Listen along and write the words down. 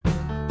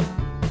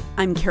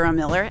I'm Kara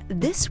Miller.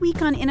 This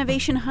week on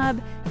Innovation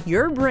Hub,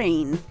 your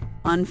brain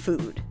on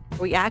food.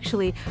 We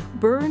actually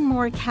burn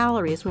more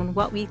calories when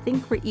what we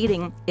think we're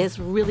eating is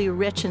really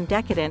rich and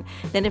decadent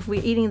than if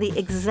we're eating the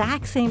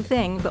exact same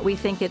thing, but we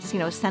think it's,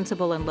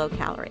 sensible and low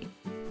calorie.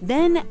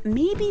 Then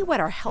maybe what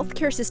our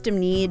healthcare system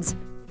needs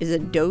is a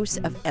dose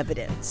of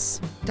evidence.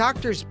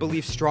 Doctors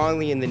believe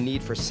strongly in the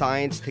need for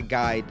science to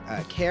guide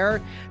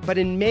care, but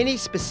in many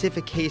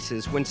specific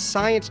cases, when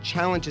science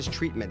challenges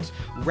treatments,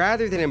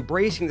 rather than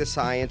embracing the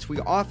science, we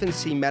often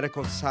see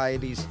medical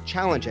societies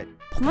challenge it.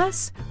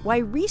 Plus, why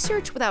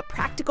research without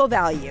practical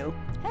value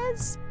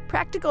has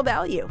practical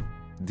value.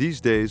 These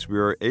days, we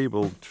are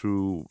able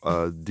to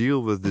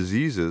deal with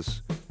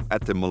diseases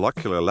at the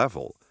molecular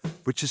level,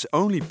 which is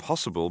only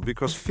possible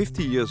because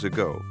 50 years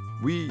ago,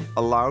 we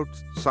allowed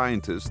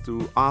scientists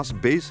to ask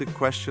basic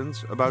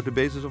questions about the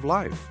basis of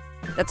life.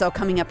 That's all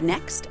coming up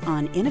next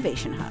on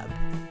Innovation Hub.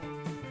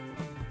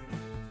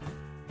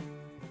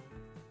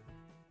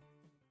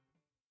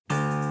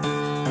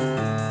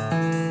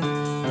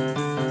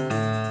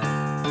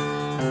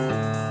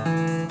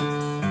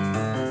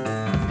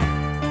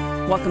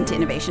 Welcome to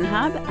Innovation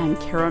Hub. I'm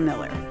Kara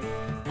Miller.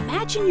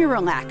 Imagine you're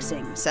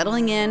relaxing,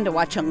 settling in to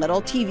watch a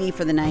little TV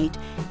for the night,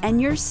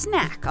 and your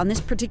snack on this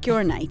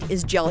particular night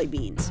is jelly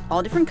beans,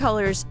 all different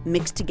colors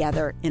mixed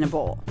together in a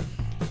bowl.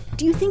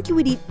 Do you think you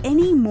would eat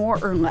any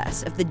more or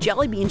less if the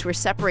jelly beans were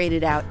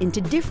separated out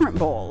into different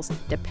bowls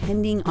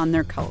depending on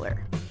their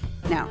color?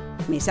 Now,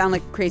 it may sound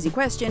like a crazy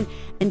question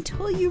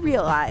until you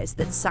realize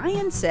that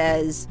science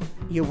says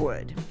you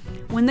would.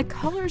 When the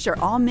colors are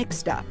all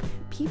mixed up,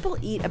 people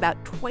eat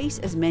about twice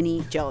as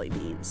many jelly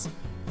beans.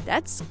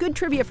 That's good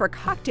trivia for a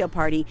cocktail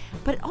party,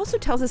 but it also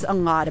tells us a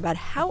lot about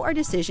how our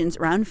decisions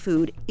around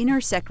food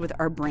intersect with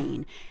our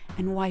brain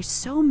and why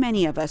so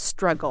many of us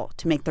struggle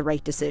to make the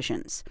right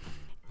decisions.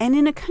 And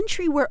in a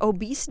country where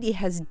obesity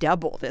has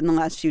doubled in the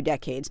last few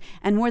decades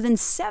and more than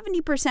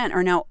 70%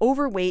 are now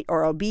overweight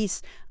or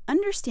obese,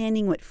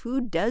 understanding what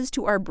food does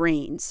to our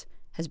brains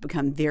has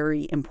become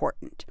very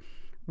important.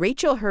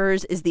 Rachel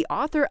Herz is the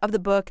author of the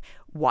book,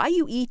 Why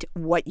You Eat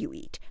What You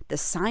Eat, the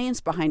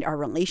science behind our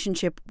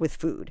relationship with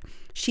food.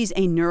 She's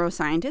a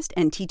neuroscientist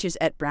and teaches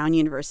at Brown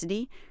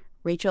University.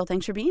 Rachel,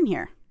 thanks for being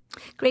here.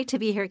 Great to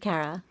be here,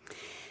 Kara.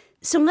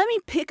 So let me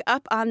pick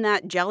up on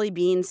that jelly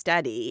bean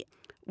study.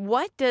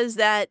 What does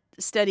that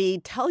study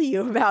tell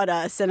you about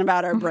us and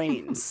about our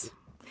brains?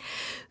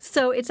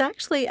 So it's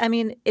actually,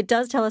 it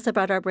does tell us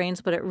about our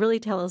brains, but it really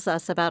tells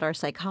us about our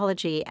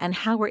psychology and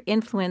how we're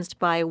influenced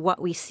by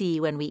what we see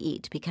when we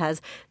eat,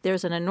 because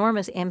there's an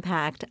enormous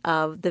impact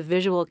of the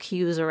visual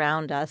cues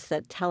around us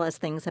that tell us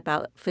things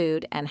about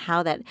food and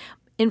how that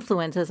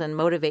influences and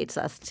motivates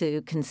us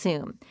to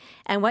consume.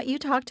 And what you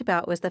talked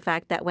about was the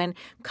fact that when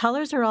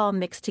colors are all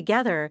mixed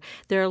together,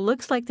 there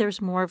looks like there's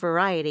more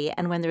variety.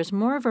 And when there's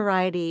more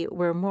variety,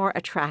 we're more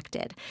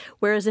attracted.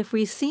 Whereas if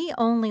we see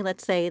only,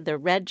 let's say, the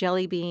red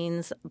jelly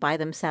beans by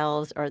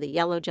themselves or the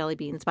yellow jelly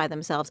beans by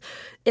themselves,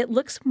 it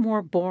looks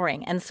more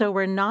boring. And so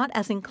we're not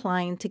as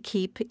inclined to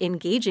keep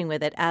engaging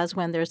with it as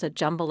when there's a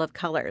jumble of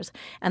colors.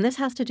 And this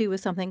has to do with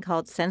something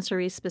called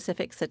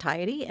sensory-specific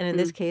satiety. And in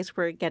this case,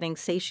 we're getting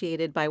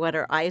satiated by what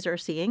our eyes are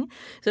seeing.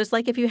 So it's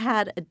like if you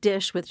had a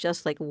dish with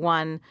just like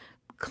one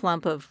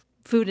clump of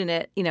food in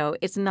it,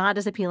 it's not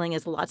as appealing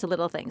as lots of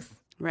little things.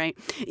 Right.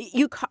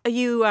 You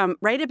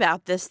write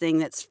about this thing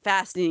that's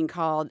fascinating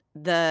called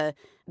the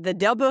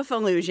Delboeuf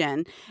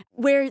illusion,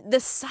 where the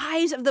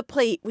size of the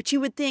plate, which you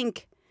would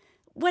think,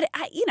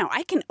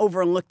 I can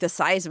overlook the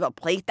size of a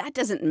plate. That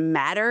doesn't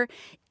matter.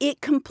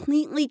 It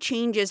completely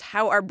changes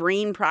how our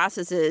brain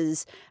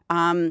processes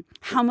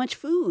how much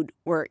food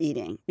we're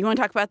eating. You want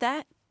to talk about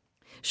that?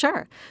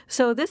 Sure.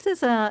 So this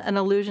is an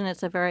illusion.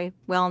 It's a very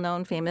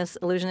well-known, famous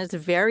illusion. It's a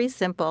very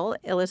simple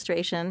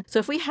illustration. So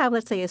if we have,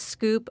 let's say, a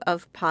scoop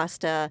of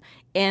pasta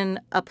in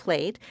a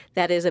plate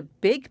that is a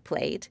big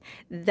plate,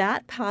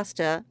 that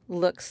pasta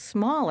looks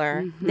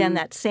smaller than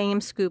that same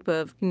scoop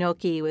of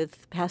gnocchi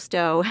with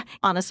pesto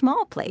on a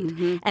small plate.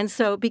 And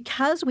so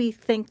because we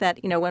think that,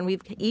 when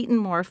we've eaten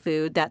more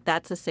food,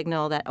 that's a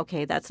signal that,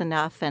 okay, that's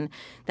enough, and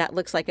that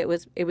looks like it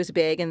was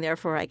big, and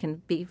therefore I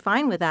can be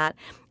fine with that.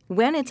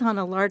 When it's on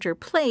a larger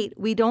plate,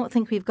 we don't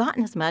think we've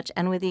gotten as much,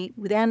 and we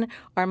then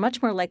are much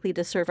more likely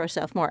to serve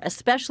ourselves more,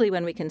 especially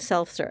when we can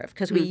self-serve,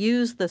 because we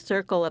use the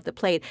circle of the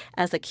plate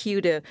as a cue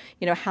to,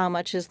 how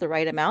much is the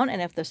right amount.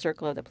 And if the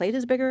circle of the plate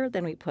is bigger,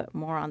 then we put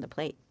more on the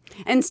plate.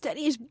 And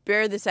studies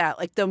bear this out.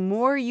 Like the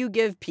more you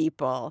give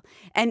people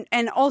and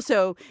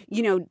also,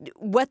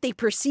 what they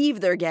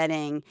perceive they're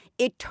getting,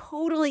 it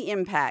totally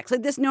impacts.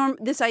 Like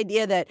this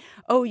idea that,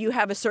 you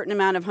have a certain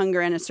amount of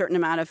hunger and a certain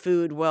amount of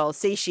food will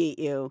satiate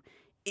you.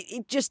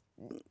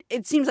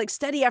 It seems like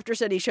study after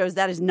study shows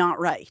that is not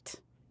right.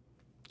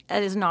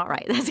 That is not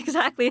right. That's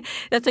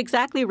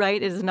exactly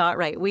right. It is not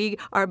right.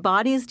 Our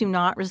bodies do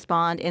not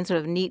respond in sort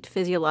of neat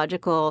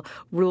physiological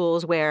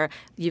rules where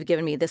you've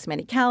given me this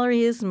many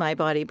calories, my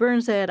body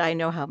burns it, I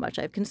know how much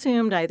I've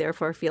consumed, I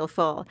therefore feel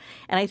full.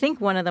 And I think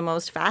one of the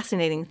most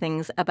fascinating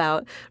things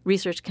about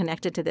research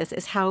connected to this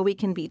is how we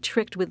can be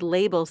tricked with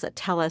labels that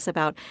tell us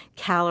about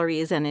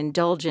calories and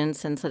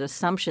indulgence and sort of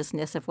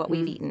sumptuousness of what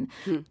we've eaten,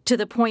 to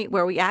the point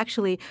where we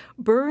actually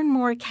burn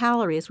more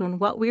calories when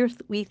what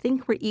we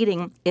think we're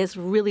eating is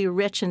really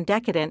rich and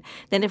decadent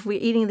than if we're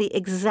eating the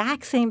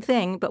exact same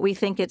thing, but we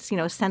think it's,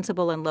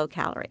 sensible and low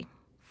calorie.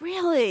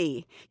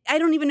 Really? I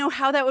don't even know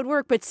how that would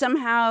work, but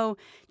somehow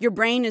your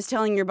brain is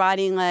telling your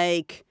body,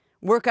 like,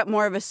 work up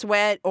more of a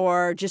sweat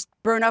or just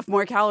burn off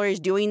more calories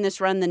doing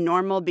this run than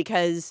normal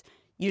because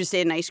you just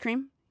ate an ice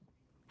cream?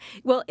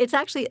 Well, it's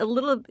actually a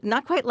little,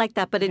 not quite like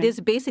that, but it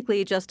is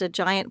basically just a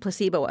giant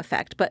placebo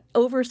effect, but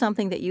over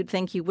something that you'd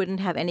think you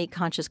wouldn't have any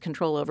conscious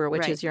control over,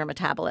 which is your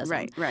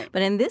metabolism. Right.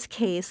 But in this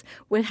case,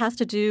 it has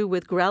to do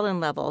with ghrelin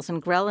levels,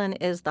 and ghrelin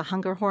is the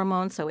hunger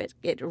hormone, so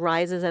it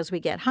rises as we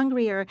get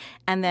hungrier,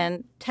 and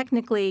then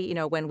technically,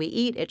 when we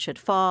eat, it should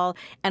fall,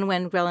 and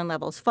when ghrelin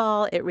levels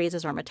fall, it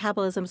raises our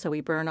metabolism, so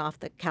we burn off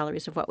the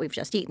calories of what we've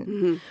just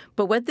eaten.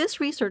 But what this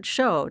research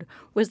showed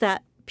was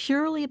that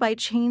purely by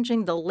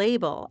changing the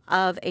label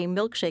of a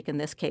milkshake in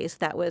this case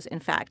that was,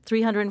 in fact,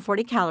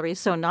 340 calories,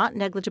 so not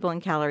negligible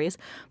in calories,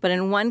 but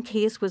in one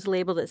case was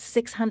labeled as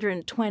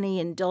 620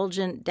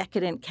 indulgent,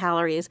 decadent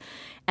calories,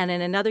 and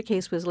in another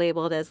case was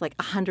labeled as like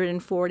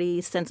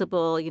 140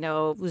 sensible,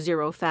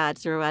 zero fat,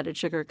 zero added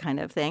sugar kind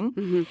of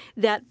thing,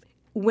 that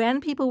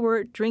when people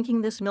were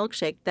drinking this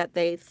milkshake that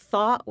they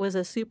thought was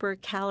a super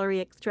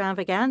calorie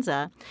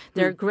extravaganza,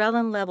 their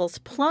ghrelin levels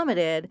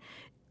plummeted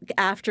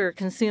after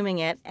consuming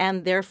it,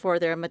 and therefore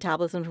their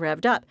metabolism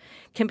revved up.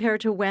 Compared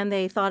to when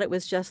they thought it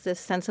was just this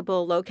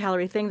sensible,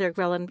 low-calorie thing, their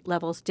ghrelin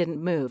levels didn't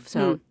move.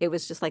 So it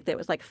was just like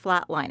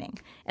flatlining.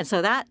 And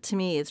so that, to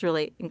me, is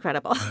really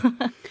incredible.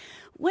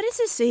 What does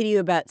this say to you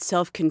about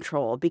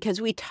self-control? Because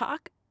we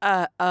talk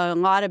a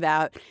lot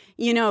about,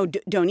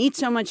 don't eat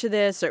so much of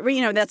this,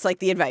 or, that's like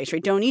the advice,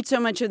 right? Don't eat so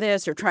much of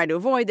this or try to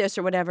avoid this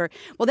or whatever.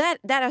 Well, that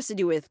has to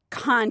do with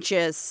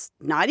conscious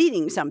not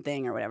eating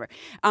something or whatever.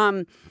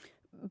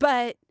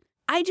 But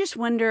I just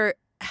wonder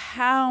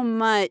how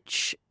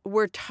much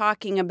we're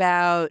talking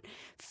about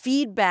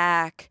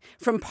feedback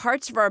from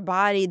parts of our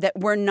body that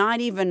we're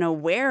not even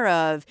aware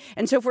of.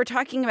 And so if we're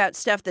talking about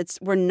stuff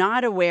we're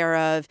not aware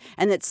of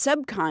and that's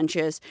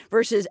subconscious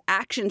versus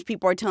actions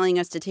people are telling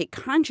us to take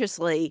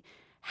consciously,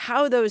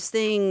 how those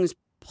things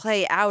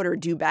play out or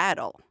do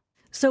battle.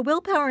 So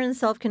willpower and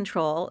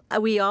self-control,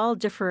 we all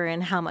differ in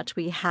how much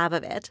we have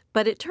of it.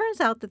 But it turns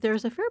out that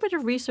there's a fair bit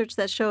of research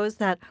that shows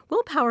that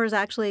willpower is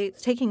actually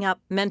taking up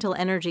mental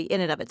energy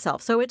in and of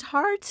itself. So it's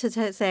hard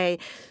to say,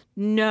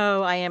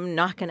 no, I am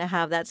not going to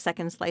have that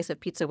second slice of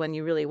pizza when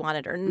you really want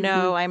it. Or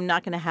no, I'm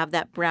not going to have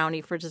that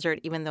brownie for dessert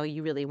even though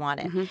you really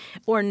want it.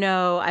 Or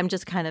no, I'm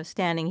just kind of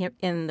standing here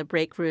in the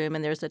break room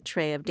and there's a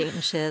tray of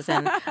Danishes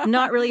and I'm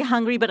not really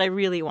hungry, but I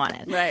really want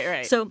it.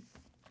 Right. So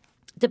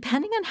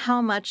depending on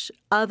how much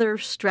other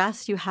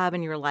stress you have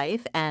in your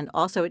life, and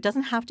also it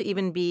doesn't have to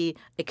even be,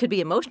 it could be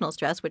emotional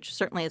stress, which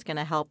certainly is going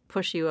to help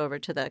push you over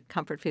to the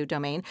comfort food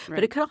domain,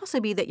 but it could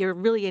also be that you're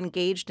really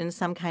engaged in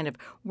some kind of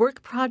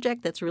work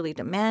project that's really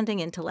demanding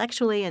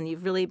intellectually, and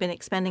you've really been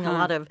expending a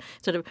lot of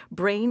sort of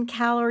brain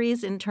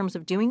calories in terms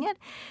of doing it.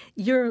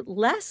 You're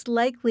less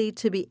likely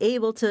to be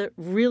able to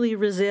really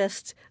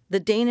resist the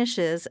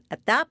Danishes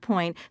at that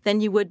point than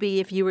you would be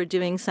if you were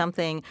doing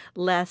something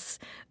less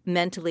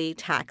mentally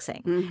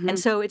taxing. And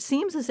so it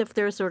seems as if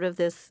there's sort of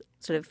this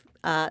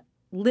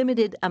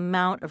limited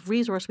amount of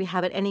resource we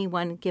have at any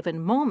one given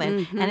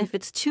moment. And if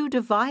it's too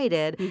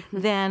divided,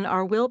 then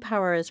our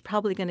willpower is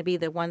probably going to be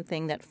the one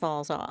thing that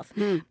falls off.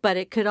 But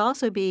it could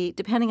also be,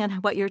 depending on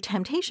what your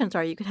temptations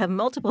are, you could have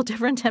multiple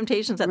different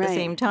temptations at the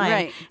same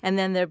time. And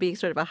then there'd be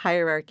sort of a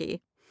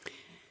hierarchy.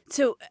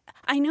 So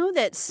I know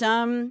that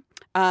some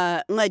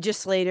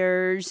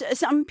legislators,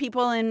 some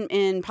people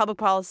in public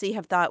policy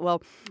have thought,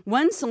 well,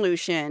 one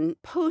solution,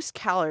 post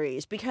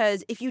calories,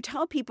 because if you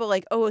tell people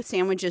like, oh, a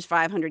sandwich is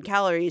 500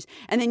 calories,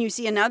 and then you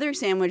see another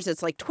sandwich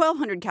that's like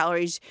 1,200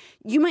 calories,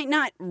 you might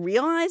not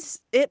realize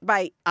it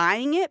by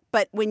eyeing it,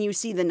 but when you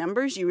see the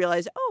numbers, you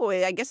realize, oh,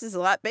 I guess it's a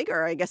lot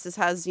bigger. I guess this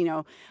has,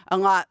 a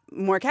lot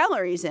more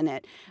calories in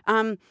it.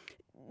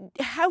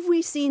 Have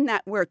we seen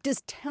that work?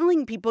 Does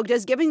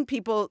giving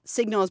people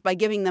signals by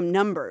giving them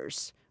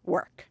numbers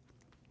work?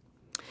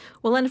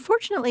 Well,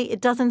 unfortunately, it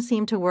doesn't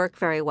seem to work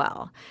very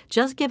well.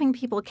 Just giving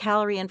people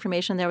calorie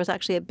information, there was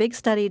actually a big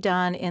study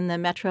done in the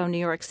metro New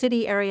York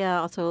City area,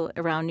 also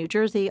around New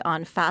Jersey,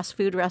 on fast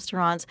food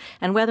restaurants,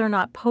 and whether or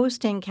not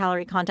posting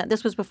calorie content,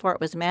 this was before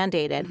it was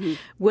mandated,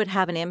 would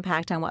have an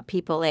impact on what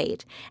people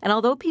ate. And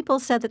although people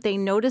said that they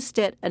noticed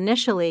it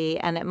initially,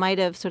 and it might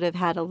have sort of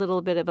had a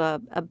little bit of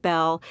a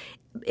bell,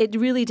 it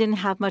really didn't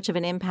have much of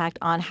an impact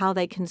on how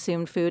they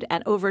consumed food,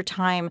 and over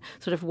time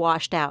sort of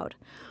washed out.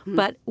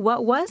 But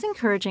what was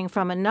encouraging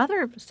from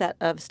another set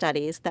of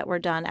studies that were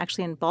done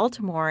actually in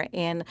Baltimore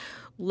in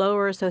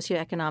lower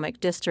socioeconomic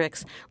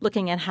districts,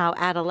 looking at how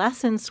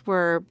adolescents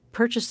were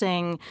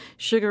purchasing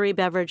sugary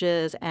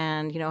beverages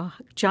and,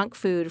 junk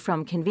food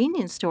from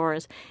convenience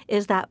stores,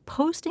 is that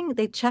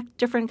they checked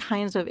different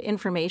kinds of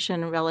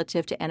information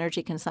relative to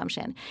energy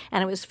consumption.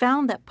 And it was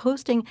found that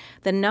posting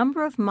the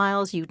number of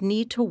miles you'd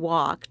need to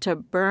walk to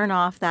burn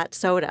off that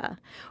soda,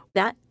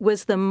 that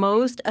was the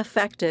most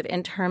effective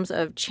in terms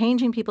of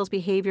changing people's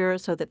behavior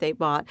so that they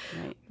bought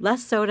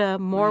less soda,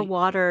 more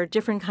water,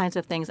 different kinds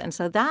of things. And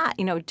so that,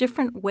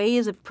 different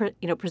ways of,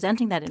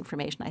 presenting that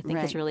information, I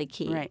think is really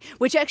key. Right.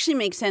 Which actually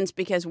makes sense,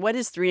 because what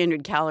is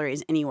 300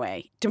 calories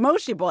anyway? To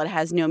most people, it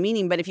has no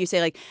meaning. But if you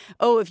say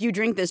if you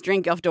drink this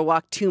drink, you have to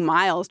walk 2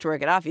 miles to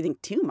work it off, you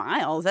think 2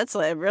 miles? That's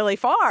really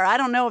far. I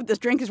don't know if this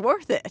drink is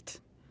worth it.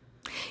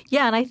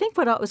 Yeah, and I think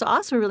what was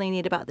also really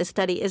neat about this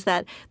study is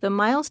that the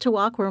miles to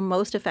walk were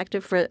most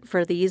effective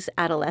for these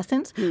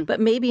adolescents, but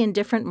maybe in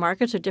different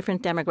markets or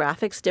different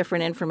demographics,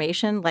 different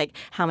information, like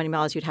how many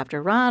miles you'd have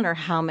to run or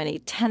how many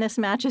tennis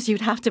matches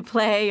you'd have to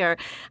play or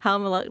how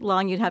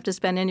long you'd have to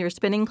spend in your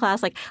spinning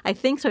class. I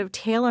think sort of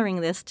tailoring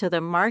this to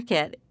the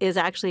market is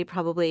actually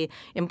probably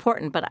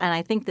important, and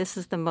I think this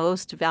is the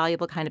most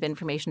valuable kind of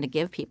information to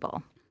give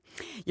people.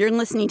 You're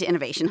listening to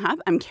Innovation Hub.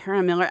 I'm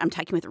Kara Miller. I'm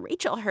talking with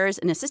Rachel Herz,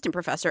 an assistant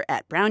professor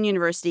at Brown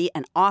University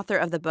and author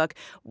of the book,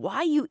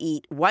 Why You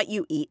Eat, What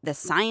You Eat, The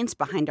Science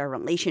Behind Our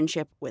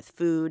Relationship with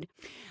Food.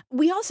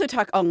 We also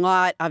talk a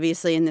lot,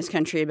 obviously, in this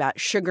country about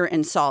sugar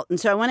and salt. And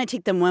so I want to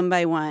take them one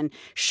by one.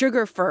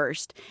 Sugar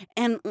first.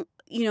 And,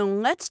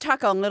 let's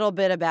talk a little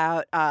bit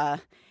about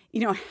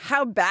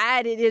how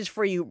bad it is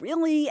for you,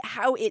 really,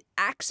 how it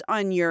acts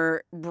on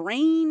your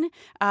brain.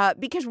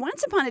 Because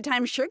once upon a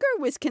time, sugar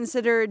was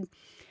considered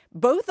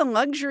both a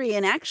luxury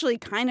and actually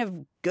kind of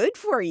good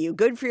for you,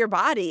 good for your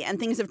body, and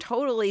things have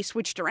totally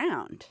switched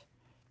around.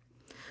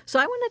 So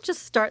I want to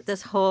just start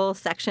this whole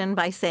section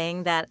by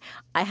saying that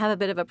I have a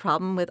bit of a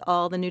problem with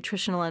all the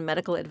nutritional and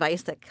medical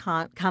advice that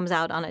comes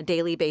out on a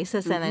daily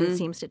basis, and then it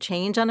seems to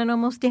change on an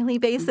almost daily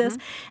basis.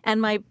 And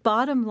my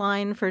bottom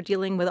line for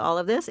dealing with all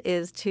of this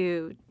is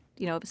to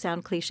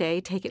sound cliche,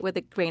 take it with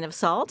a grain of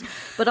salt,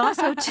 but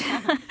also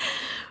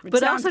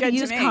to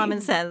use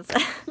common sense.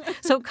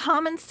 So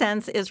common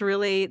sense is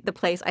really the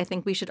place I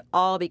think we should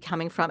all be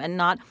coming from, and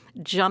not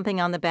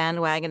jumping on the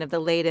bandwagon of the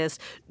latest,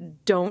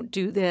 don't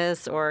do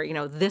this, or,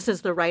 this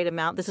is the right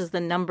amount, this is the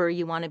number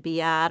you want to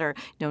be at, or,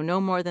 no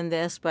more than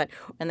this,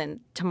 and then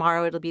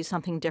tomorrow it'll be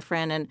something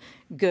different, and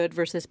good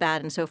versus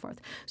bad, and so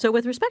forth. So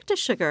with respect to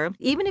sugar,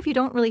 even if you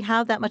don't really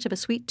have that much of a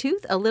sweet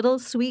tooth, a little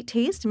sweet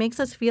taste makes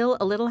us feel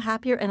a little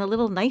happier and a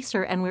little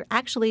nicer, and we're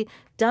actually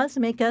does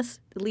make us,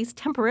 at least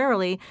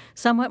temporarily,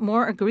 somewhat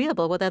more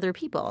agreeable with other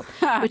people,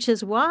 which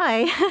is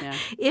why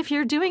if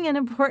you're doing an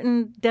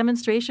important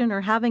demonstration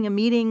or having a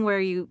meeting where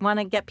you want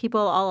to get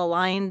people all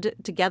aligned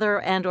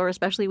together and or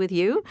especially with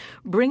you,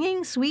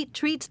 bringing sweet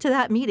treats to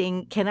that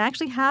meeting can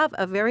actually have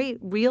a very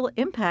real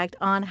impact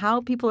on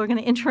how people are going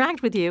to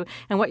interact with you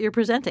and what you're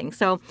presenting.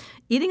 So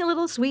eating a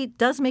little sweet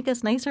does make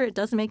us nicer. It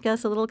does make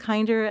us a little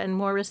kinder and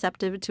more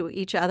receptive to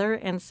each other.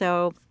 And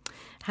so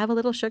have a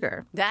little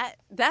sugar. That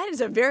is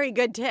a very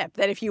good tip,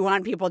 that if you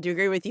want people to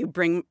agree with you,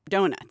 bring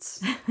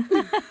donuts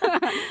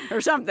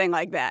or something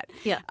like that.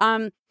 Yeah.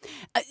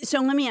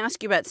 So let me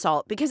ask you about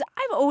salt, because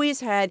I've always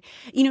had,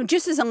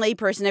 just as a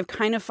layperson, I've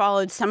kind of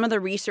followed some of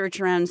the research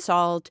around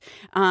salt.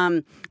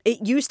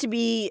 It used to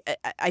be,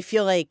 I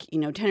feel like,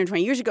 10 or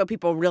 20 years ago,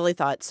 people really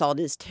thought salt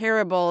is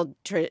terrible,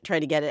 try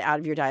to get it out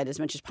of your diet as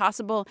much as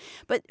possible.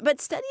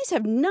 But studies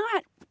have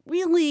not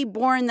really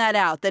borne that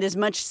out, that as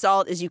much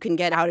salt as you can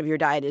get out of your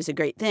diet is a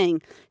great thing.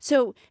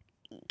 So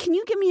can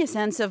you give me a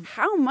sense of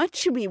how much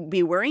should we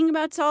be worrying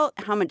about salt?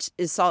 How much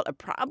is salt a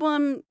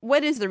problem?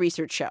 What does the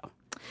research show?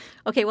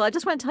 Okay, well, I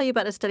just want to tell you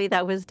about a study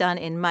that was done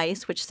in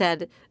mice, which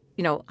said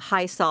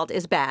high salt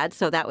is bad.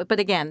 So but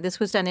again, this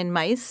was done in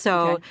mice.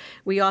 So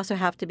we also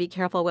have to be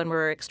careful when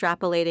we're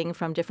extrapolating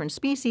from different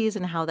species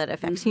and how that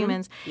affects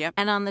humans. Yep.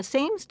 And on the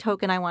same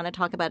token, I want to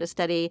talk about a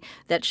study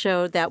that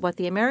showed that what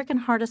the American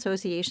Heart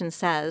Association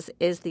says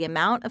is the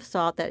amount of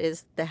salt that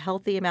is the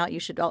healthy amount you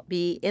should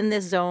be in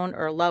this zone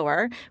or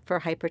lower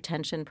for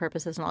hypertension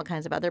purposes and all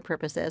kinds of other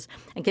purposes,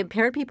 and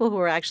compared people who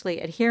were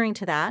actually adhering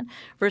to that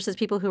versus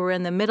people who were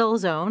in the middle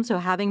zone, so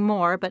having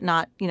more but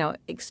not,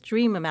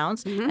 extreme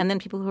amounts, and then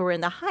people who were in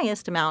the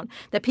highest amount,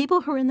 that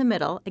people who were in the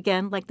middle,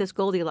 again, like this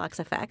Goldilocks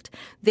effect,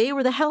 they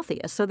were the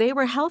healthiest. So they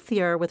were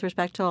healthier with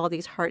respect to all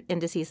these heart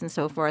indices and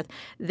so forth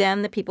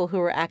than the people who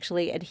were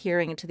actually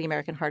adhering to the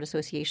American Heart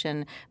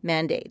Association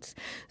mandates.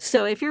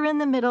 So if you're in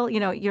the middle,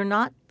 you're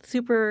not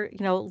super,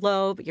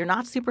 low, but you're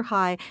not super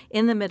high,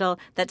 in the middle,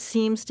 that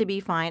seems to be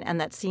fine, and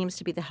that seems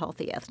to be the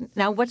healthiest.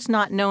 Now, what's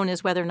not known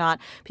is whether or not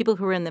people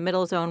who were in the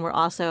middle zone were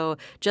also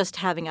just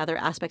having other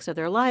aspects of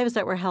their lives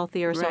that were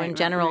healthier. So in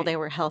general, they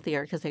were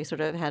healthier because they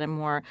sort of had a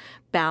more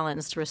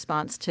balanced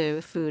response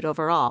to food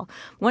overall.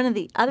 One of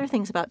the other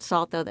things about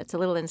salt, though, that's a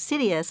little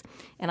insidious,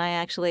 and I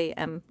actually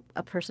am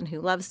a person who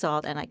loves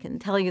salt, and I can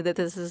tell you that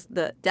this is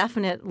the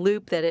definite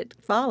loop that it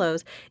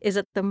follows, is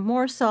that the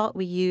more salt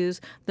we use,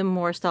 the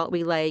more salt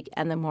we like,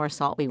 and the more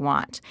salt we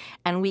want.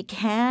 And we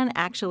can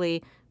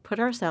actually put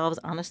ourselves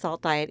on a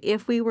salt diet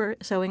if we were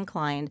so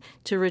inclined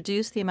to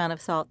reduce the amount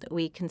of salt that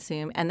we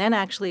consume, and then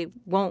actually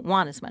won't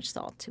want as much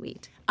salt to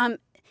eat.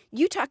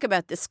 You talk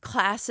about this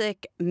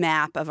classic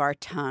map of our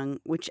tongue,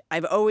 which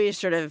I've always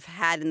sort of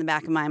had in the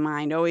back of my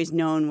mind, always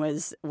known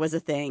was a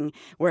thing,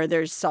 where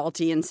there's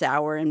salty and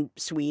sour and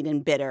sweet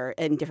and bitter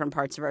in different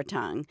parts of our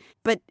tongue.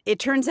 But it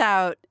turns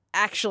out,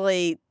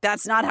 actually,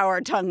 that's not how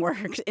our tongue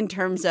works in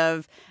terms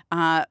of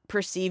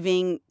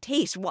perceiving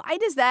taste. Why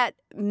does that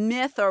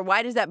myth or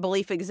why does that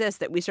belief exist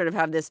that we sort of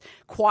have this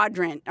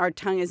quadrant, our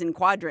tongue is in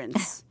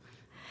quadrants?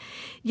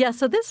 Yeah,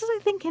 so this is, I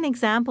think, an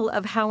example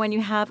of how when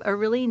you have a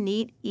really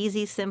neat,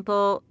 easy,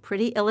 simple,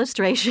 pretty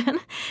illustration,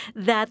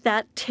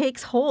 that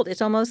takes hold.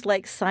 It's almost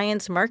like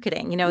science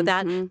marketing. You know,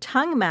 that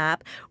tongue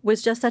map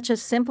was just such a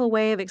simple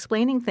way of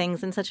explaining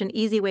things and such an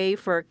easy way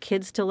for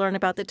kids to learn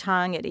about the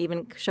tongue. It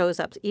even shows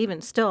up even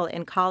still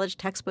in college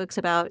textbooks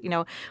about, you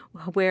know,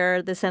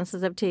 where the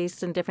senses of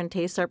taste and different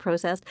tastes are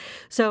processed.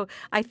 So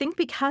I think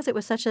because it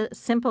was such a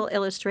simple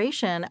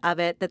illustration of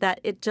it, that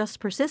it just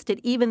persisted,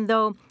 even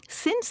though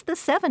since the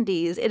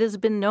 70s, it has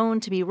been known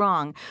to be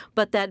wrong.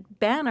 But that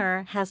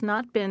banner has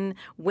not been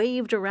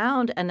waved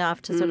around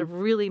enough to sort of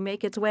really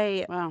make its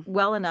way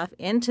well enough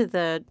into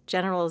the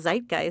general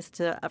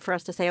zeitgeist for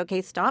us to say,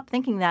 okay, stop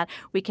thinking that.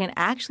 We can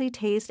actually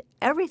taste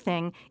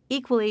everything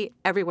equally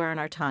everywhere in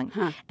our tongue.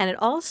 And it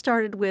all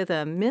started with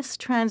a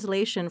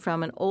mistranslation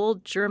from an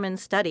old German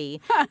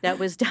study that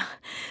was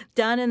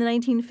done in the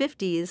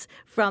 1950s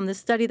from the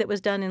study that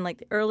was done in like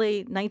the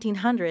early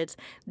 1900s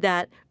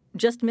that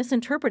just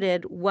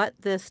misinterpreted what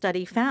the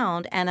study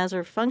found. And as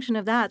a function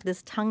of that,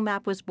 this tongue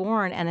map was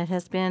born, and it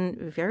has been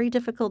very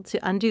difficult to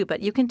undo.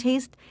 But you can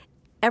taste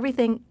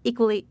everything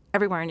equally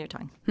everywhere in your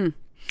tongue.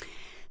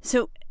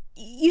 So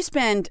you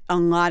spend a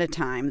lot of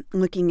time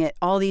looking at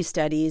all these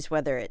studies,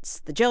 whether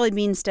it's the jelly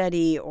bean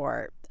study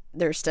or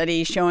there's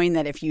studies showing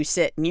that if you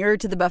sit nearer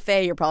to the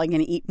buffet, you're probably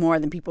going to eat more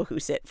than people who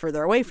sit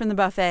further away from the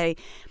buffet.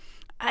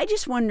 I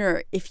just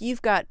wonder if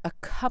you've got a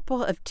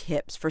couple of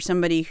tips for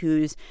somebody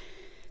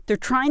they're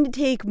trying to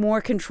take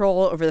more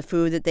control over the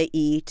food that they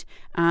eat,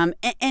 and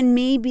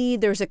maybe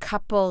there's a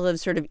couple of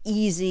sort of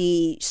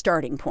easy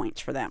starting points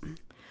for them.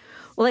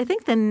 Well, I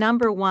think the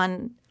number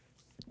one,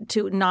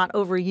 to not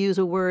overuse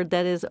a word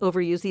that is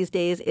overused these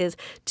days, is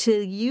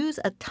to use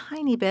a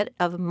tiny bit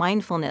of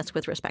mindfulness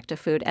with respect to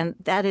food. And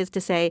that is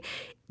to say,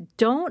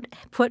 don't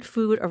put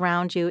food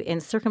around you in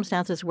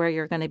circumstances where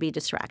you're going to be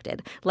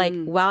distracted. Like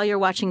while you're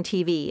watching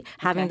TV,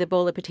 having the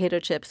bowl of potato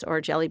chips or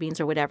jelly beans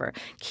or whatever.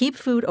 Keep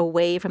food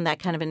away from that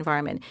kind of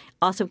environment.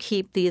 Also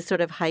keep these sort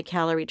of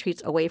high-calorie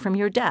treats away from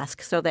your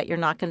desk so that you're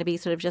not going to be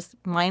sort of just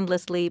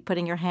mindlessly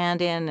putting your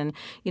hand in and,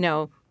 you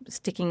know,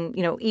 sticking,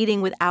 you know,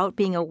 eating without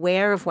being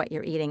aware of what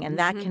you're eating. And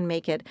that can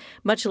make it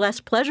much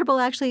less pleasurable,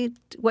 actually,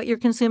 what you're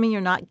consuming.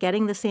 You're not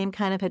getting the same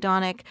kind of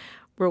hedonic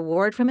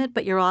reward from it,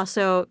 but you're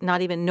also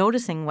not even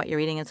noticing what you're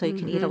eating, and so you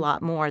can eat a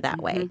lot more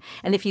that way.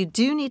 And if you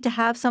do need to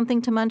have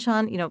something to munch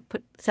on, you know,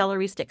 put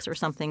celery sticks or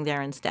something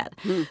there instead.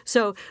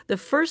 So the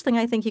first thing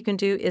I think you can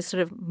do is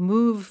sort of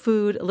move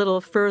food a little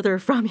further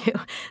from you.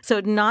 So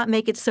not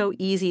make it so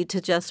easy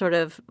to just sort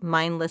of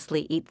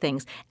mindlessly eat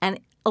things. And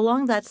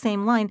along that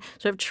same line,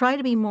 sort of try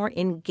to be more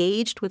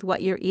engaged with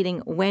what you're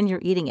eating when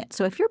you're eating it.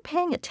 So if you're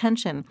paying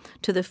attention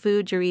to the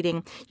food you're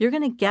eating, you're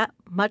going to get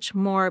much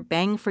more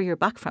bang for your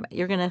buck from it.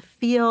 You're going to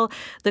feel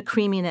the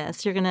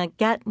creaminess. You're going to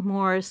get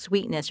more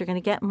sweetness. You're going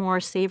to get more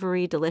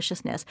savory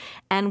deliciousness.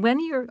 And when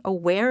you're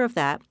aware of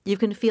that, you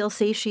can feel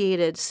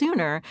satiated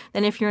sooner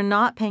than if you're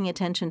not paying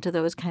attention to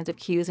those kinds of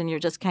cues and you're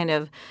just kind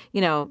of,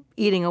 you know,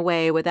 eating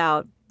away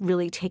without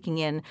really taking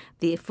in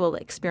the full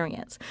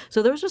experience.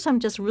 So those are some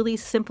just really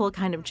simple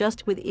kind of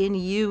just within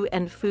you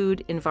and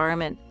food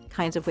environment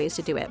kinds of ways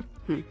to do it.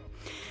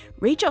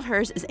 Rachel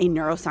Herz is a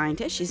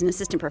neuroscientist. She's an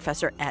assistant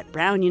professor at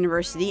Brown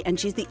University, and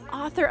she's the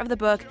author of the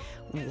book,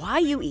 Why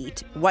You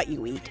Eat, What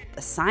You Eat,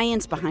 The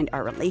Science Behind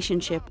Our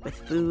Relationship with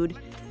Food.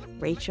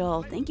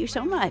 Rachel, thank you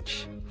so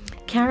much.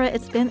 Kara,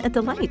 it's been a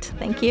delight.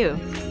 Thank you.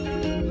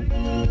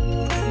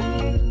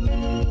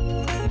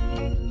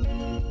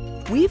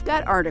 We've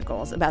got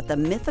articles about the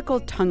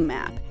mythical tongue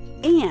map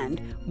and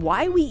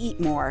why we eat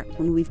more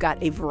when we've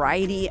got a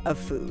variety of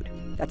food.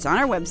 That's on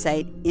our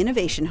website,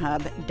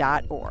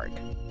 innovationhub.org.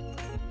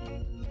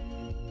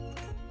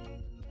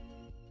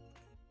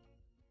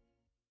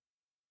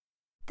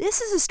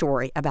 This is a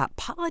story about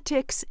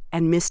politics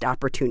and missed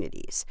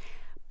opportunities.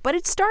 But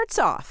it starts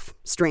off,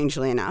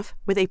 strangely enough,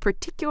 with a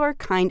particular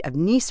kind of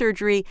knee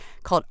surgery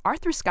called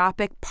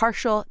arthroscopic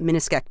partial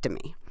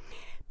meniscectomy.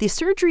 The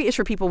surgery is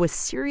for people with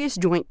serious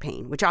joint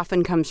pain, which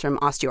often comes from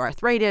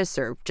osteoarthritis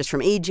or just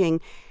from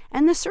aging,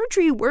 and the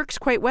surgery works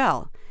quite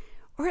well.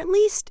 Or at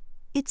least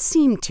it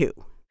seemed to.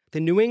 the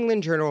New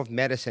England Journal of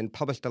Medicine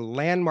published a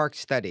landmark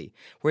study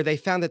where they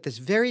found that this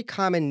very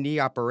common knee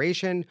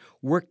operation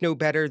worked no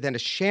better than a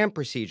sham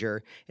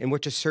procedure in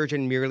which a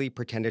surgeon merely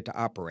pretended to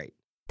operate.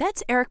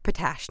 That's Eric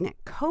Potashnick,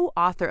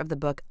 co-author of the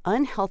book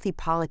Unhealthy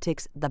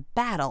Politics: The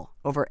Battle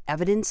Over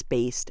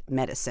Evidence-Based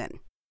Medicine.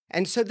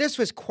 And so this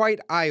was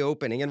quite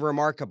eye-opening and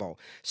remarkable.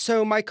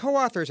 So my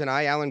co-authors and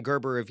I, Alan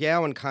Gerber of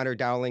Yale and Connor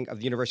Dowling of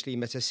the University of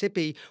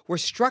Mississippi, were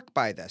struck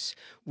by this.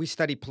 We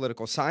studied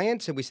political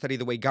science and we studied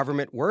the way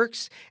government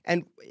works,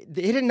 and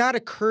it had not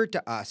occurred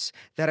to us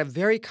that a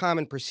very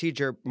common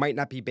procedure might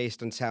not be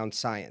based on sound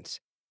science.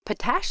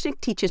 Potashnick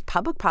teaches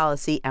public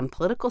policy and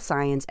political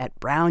science at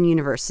Brown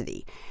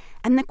University.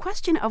 And the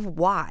question of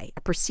why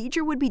a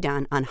procedure would be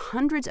done on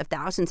hundreds of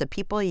thousands of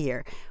people a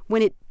year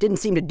when it didn't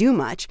seem to do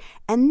much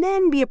and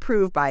then be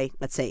approved by,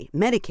 let's say,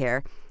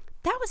 Medicare,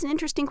 that was an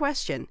interesting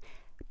question.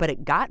 But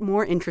it got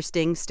more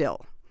interesting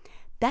still.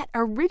 That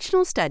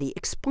original study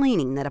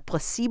explaining that a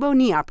placebo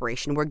knee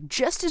operation worked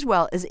just as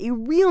well as a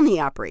real knee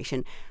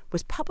operation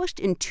was published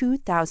in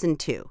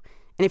 2002.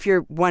 And if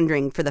you're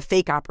wondering, for the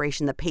fake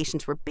operation, the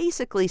patients were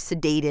basically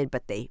sedated,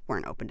 but they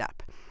weren't opened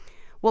up.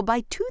 Well,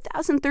 by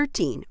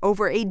 2013,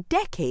 over a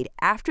decade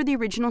after the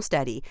original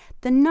study,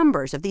 the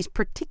numbers of these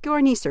particular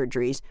knee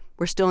surgeries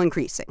were still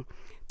increasing.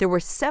 There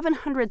were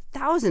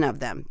 700,000 of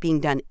them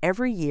being done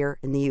every year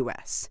in the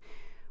U.S.,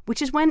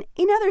 which is when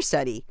another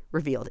study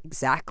revealed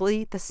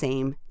exactly the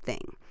same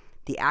thing.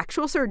 The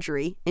actual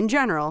surgery, in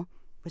general,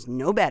 was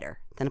no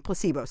better than a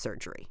placebo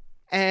surgery.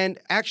 And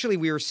actually,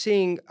 we are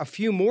seeing a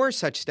few more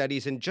such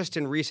studies in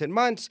recent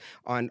months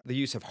on the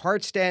use of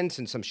heart stents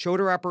and some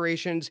shoulder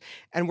operations.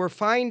 And we're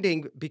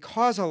finding,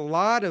 because a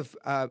lot of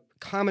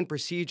common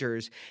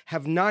procedures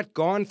have not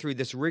gone through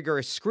this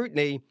rigorous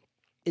scrutiny,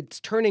 it's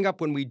turning up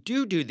when we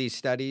do these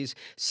studies.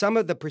 Some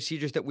of the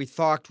procedures that we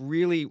thought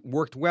really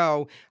worked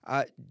well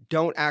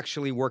don't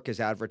actually work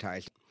as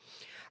advertised.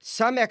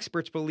 Some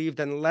experts believe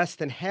that less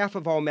than half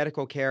of all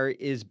medical care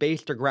is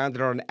based or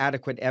grounded on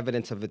adequate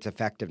evidence of its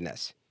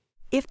effectiveness.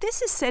 If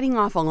this is setting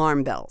off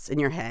alarm bells in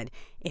your head,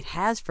 it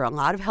has for a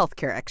lot of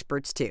healthcare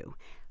experts too.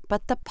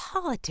 But the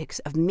politics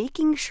of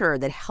making sure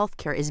that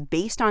healthcare is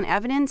based on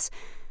evidence,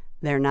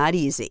 they're not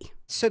easy.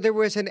 So there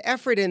was an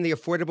effort in the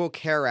Affordable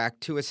Care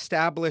Act to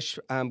establish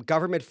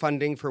government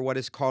funding for what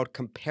is called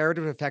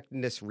comparative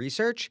effectiveness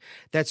research.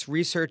 That's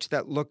research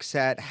that looks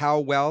at how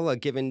well a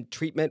given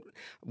treatment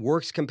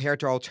works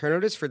compared to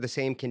alternatives for the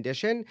same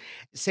condition.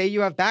 Say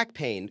you have back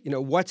pain.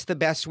 What's the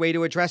best way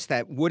to address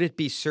that? Would it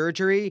be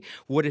surgery?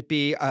 Would it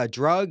be a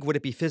drug? Would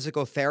it be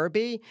physical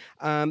therapy?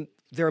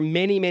 There are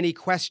many, many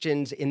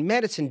questions in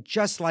medicine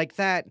just like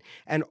that.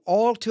 And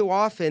all too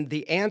often,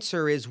 the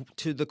answer is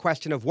to the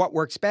question of what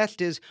works best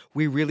is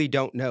we really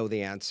don't know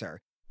the answer.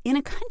 In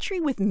a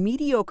country with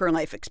mediocre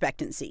life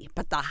expectancy,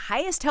 but the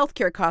highest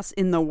healthcare costs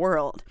in the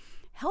world,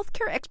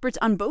 healthcare experts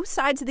on both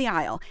sides of the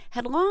aisle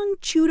had long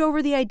chewed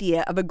over the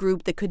idea of a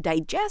group that could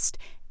digest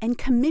and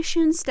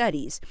commission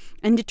studies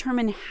and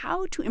determine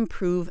how to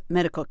improve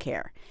medical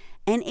care.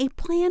 And a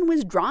plan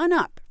was drawn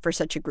up for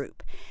such a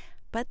group.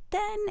 But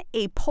then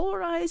a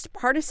polarized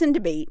partisan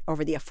debate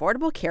over the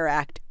Affordable Care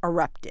Act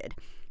erupted,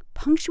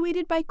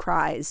 punctuated by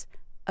cries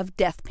of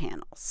death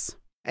panels.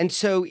 And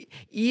so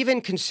even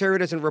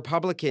conservatives and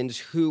Republicans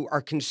who are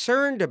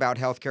concerned about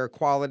healthcare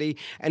quality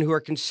and who are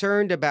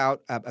concerned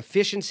about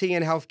efficiency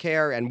in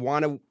healthcare and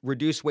want to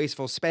reduce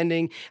wasteful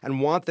spending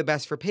and want the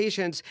best for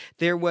patients,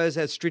 there was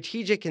a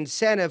strategic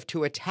incentive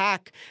to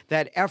attack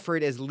that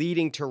effort as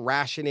leading to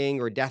rationing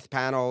or death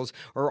panels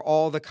or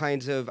all the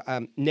kinds of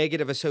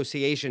negative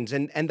associations.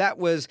 And that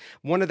was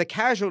one of the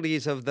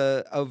casualties of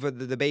the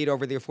debate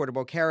over the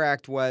Affordable Care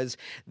Act was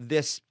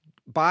this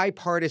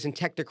bipartisan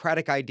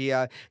technocratic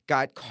idea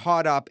got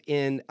caught up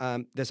in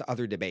this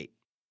other debate.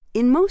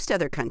 In most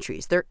other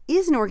countries, there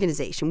is an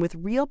organization with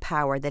real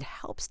power that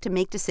helps to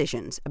make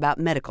decisions about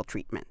medical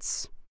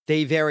treatments.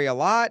 They vary a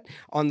lot.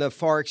 On the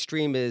far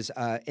extreme is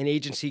an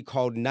agency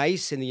called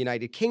NICE in the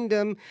United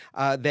Kingdom,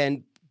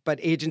 but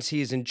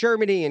agencies in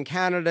Germany and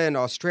Canada and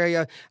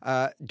Australia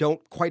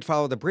don't quite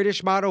follow the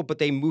British model, but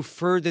they move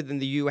further than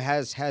the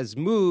U.S. has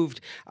moved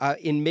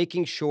in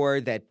making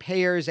sure that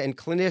payers and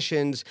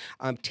clinicians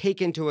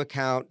take into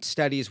account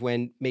studies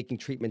when making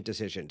treatment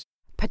decisions.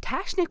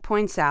 Potashnick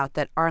points out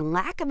that our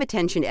lack of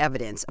attention to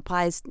evidence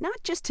applies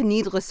not just to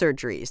needless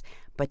surgeries,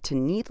 but to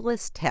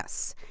needless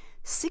tests.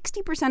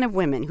 60% of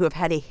women who have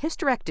had a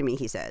hysterectomy,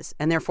 he says,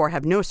 and therefore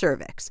have no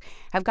cervix,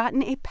 have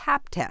gotten a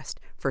Pap test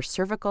for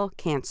cervical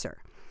cancer.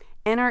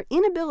 And our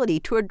inability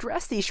to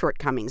address these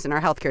shortcomings in our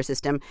healthcare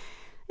system,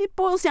 it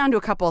boils down to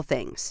a couple of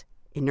things: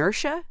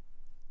 inertia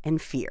and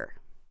fear.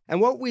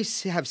 And what we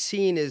have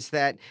seen is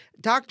that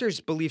doctors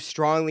believe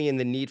strongly in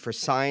the need for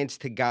science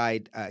to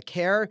guide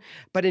care,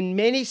 but in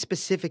many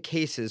specific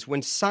cases,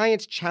 when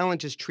science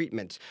challenges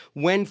treatments,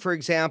 when, for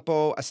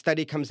example, a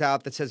study comes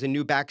out that says a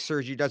new back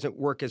surgery doesn't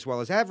work as well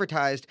as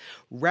advertised,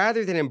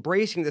 rather than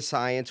embracing the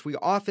science, we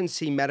often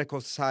see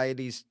medical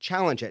societies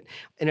challenge it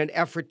in an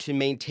effort to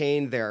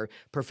maintain their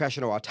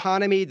professional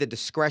autonomy, the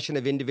discretion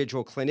of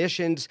individual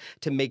clinicians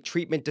to make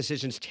treatment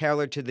decisions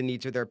tailored to the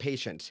needs of their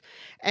patients.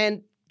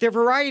 And there are a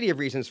variety of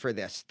reasons for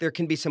this. There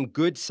can be some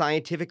good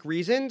scientific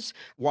reasons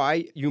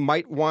why you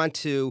might want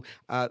to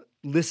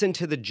listen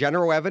to the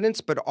general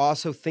evidence, but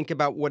also think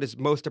about what is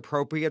most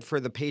appropriate for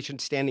the patient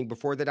standing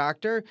before the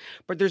doctor.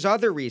 But there's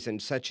other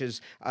reasons, such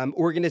as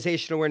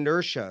organizational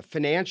inertia,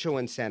 financial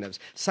incentives,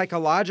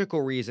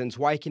 psychological reasons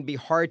why it can be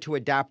hard to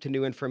adapt to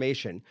new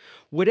information.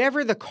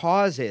 Whatever the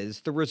cause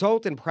is, the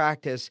result in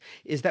practice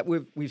is that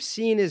we've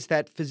seen is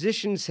that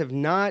physicians have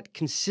not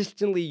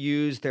consistently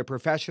used their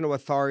professional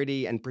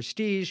authority and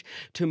prestige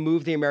to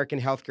move the American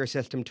healthcare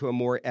system to a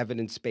more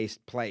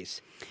evidence-based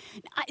place.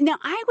 Now,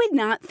 I would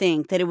not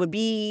think that it would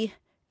be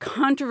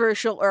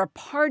controversial or a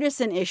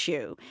partisan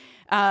issue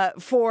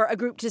for a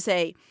group to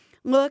say,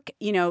 look,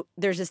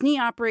 there's this knee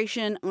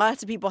operation.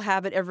 Lots of people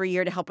have it every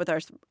year to help with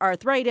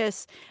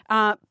arthritis.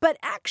 But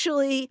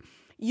actually,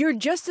 you're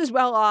just as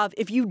well off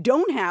if you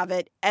don't have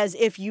it as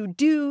if you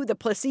do. The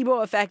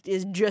placebo effect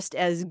is just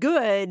as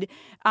good.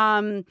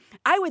 I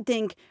would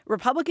think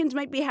Republicans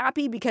might be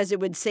happy because it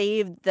would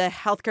save the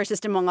healthcare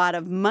system a lot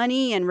of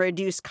money and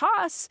reduce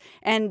costs.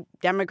 And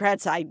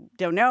Democrats, I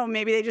don't know.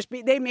 Maybe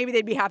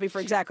they'd be happy for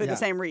exactly the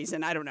same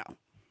reason. I don't know.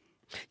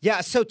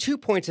 Yeah, so 2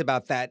 points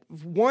about that.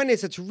 One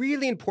is it's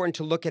really important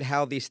to look at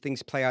how these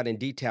things play out in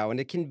detail, and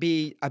it can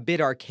be a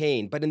bit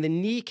arcane. But in the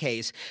knee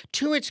case,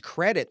 to its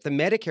credit, the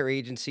Medicare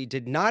agency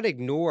did not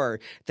ignore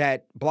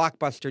that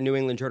blockbuster New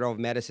England Journal of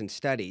Medicine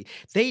study.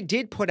 They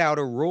did put out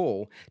a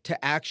rule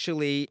to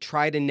actually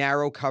try to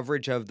narrow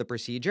coverage of the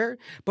procedure.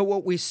 But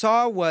what we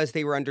saw was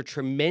they were under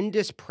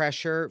tremendous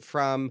pressure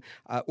from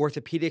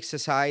orthopedic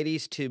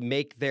societies to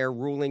make their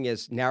ruling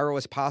as narrow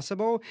as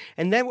possible.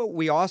 And then what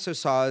we also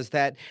saw is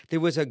that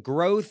there was a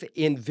growth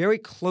in very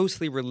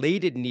closely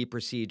related knee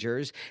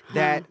procedures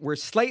that were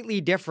slightly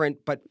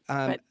different, but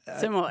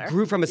similar.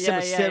 Grew from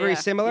very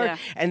similar. Yeah.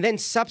 And then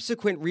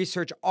subsequent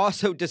research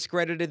also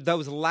discredited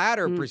those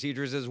latter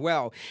procedures as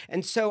well.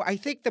 And so I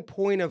think the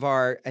point of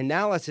our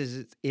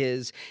analysis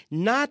is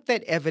not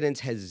that evidence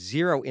has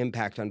zero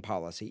impact on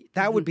policy.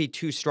 That would be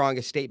too strong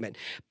a statement.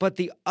 But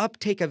the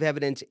uptake of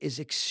evidence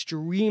is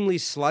extremely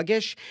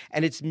sluggish,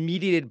 and it's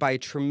mediated by a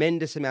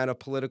tremendous amount of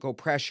political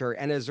pressure.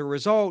 And as a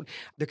result,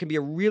 there can be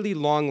a really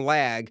long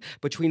lag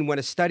between when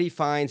a study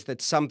finds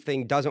that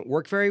something doesn't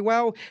work very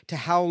well to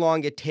how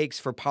long it takes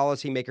for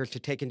policymakers to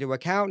take into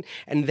account,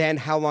 and then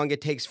how long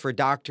it takes for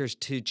doctors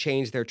to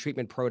change their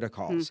treatment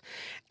protocols.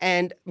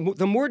 And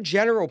the more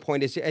general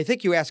point is, I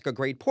think you ask a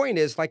great point,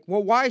 is like,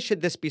 well, why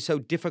should this be so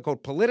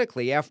difficult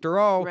politically? After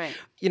all,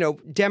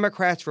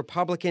 Democrats,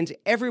 Republicans,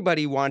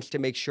 everybody wants to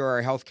make sure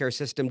our healthcare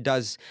system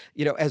does,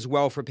 as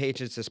well for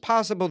patients as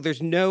possible.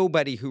 There's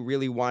nobody who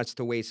really wants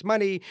to waste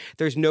money.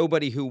 There's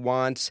nobody who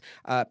wants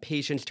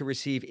patients to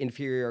receive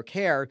inferior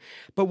care.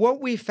 But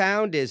what we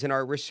found is in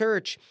our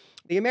research,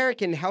 the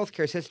American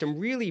healthcare system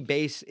really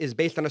is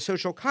based on a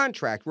social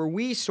contract where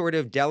we sort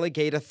of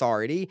delegate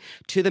authority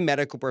to the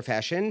medical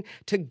profession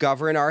to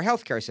govern our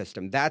healthcare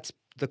system. That's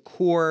the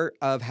core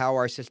of how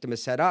our system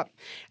is set up.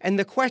 And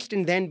the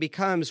question then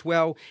becomes,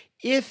 well,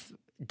 if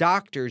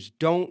doctors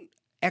don't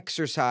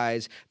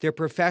exercise their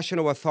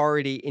professional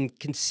authority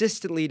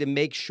consistently to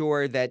make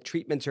sure that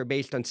treatments are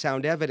based on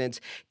sound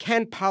evidence,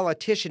 can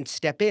politicians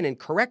step in and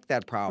correct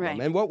that problem?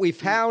 Right. And what we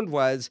found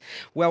was,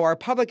 well, our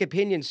public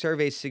opinion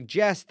surveys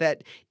suggest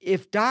that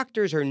if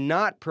doctors are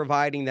not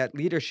providing that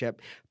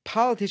leadership,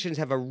 politicians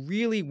have a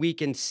really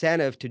weak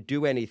incentive to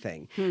do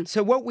anything.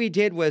 So what we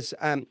did was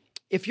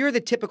if you're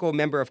the typical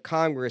member of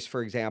Congress,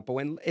 for example,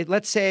 and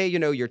let's say,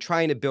 you're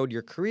trying to build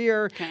your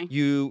career,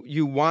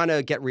 you want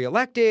to get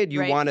reelected,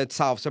 you want to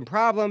solve some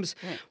problems,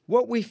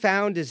 what we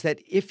found is that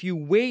if you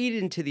wade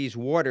into these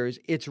waters,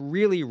 it's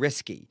really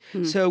risky.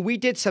 So we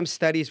did some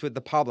studies with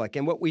the public,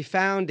 and what we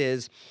found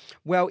is,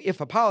 well,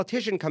 if a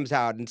politician comes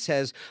out and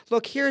says,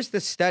 look, here's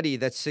the study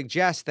that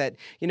suggests that,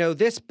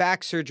 this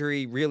back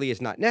surgery really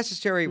is not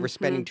necessary, we're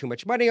spending too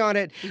much money on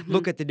it,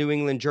 look at the New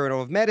England Journal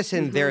of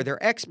Medicine,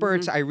 they're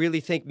experts, I really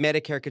think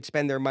Medicare could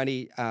spend their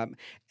money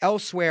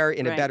elsewhere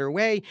in a better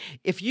way.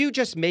 If you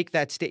just make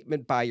that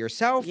statement by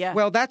yourself,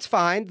 well, that's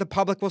fine. The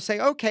public will say,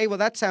 okay, well,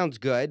 that sounds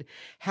good.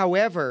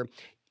 However,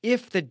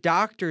 if the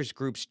doctors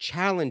groups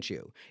challenge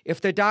you,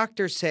 if the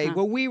doctors say,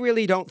 well, we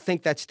really don't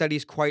think that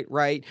study's quite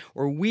right,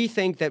 or we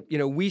think that,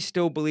 we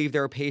still believe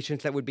there are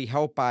patients that would be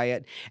helped by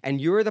it, and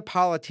you're the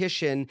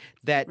politician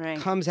that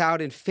comes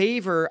out in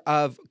favor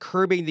of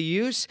curbing the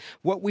use,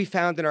 what we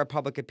found in our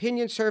public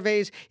opinion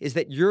surveys is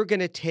that you're going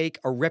to take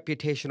a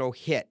reputational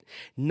hit.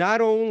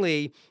 Not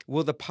only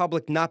will the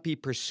public not be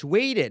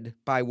persuaded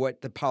by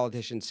what the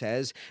politician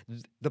says,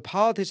 the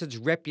politician's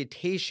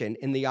reputation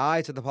in the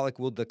eyes of the public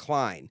will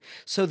decline.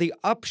 So the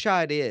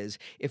upshot is,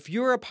 if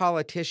you're a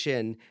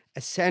politician,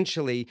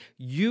 essentially,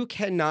 you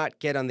cannot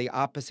get on the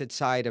opposite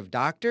side of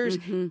doctors,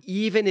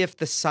 even if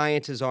the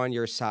science is on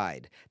your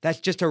side. That's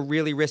just a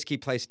really risky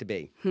place to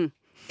be.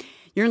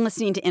 You're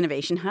listening to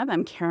Innovation Hub.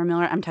 I'm Kara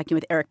Miller. I'm talking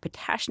with Eric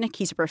Potashnick.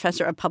 He's a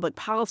professor of public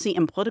policy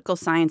and political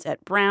science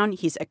at Brown.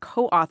 He's a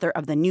co-author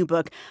of the new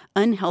book,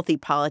 Unhealthy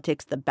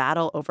Politics, The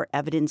Battle Over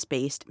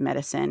Evidence-Based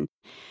Medicine.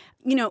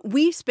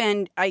 We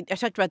spend, I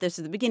talked about this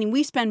at the beginning,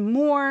 we spend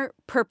more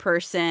per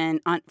person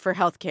for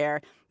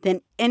healthcare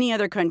than any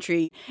other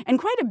country, and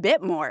quite a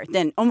bit more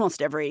than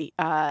almost every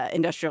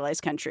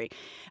industrialized country.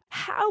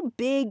 How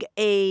big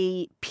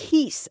a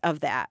piece of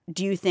that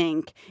do you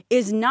think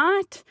is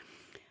not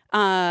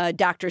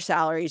doctor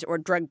salaries or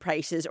drug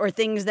prices or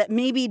things that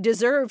maybe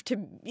deserve to?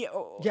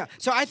 Yeah.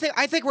 So I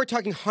think we're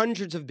talking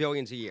hundreds of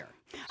billions a year.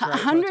 Right?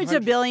 Hundreds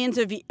of billions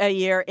a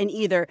year in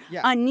either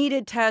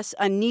unneeded tests,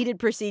 unneeded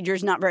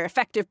procedures, not very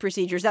effective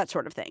procedures, that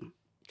sort of thing.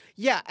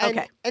 Yeah,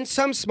 and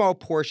some small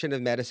portion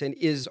of medicine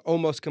is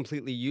almost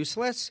completely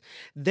useless.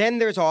 Then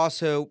there's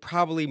also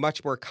probably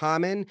much more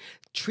common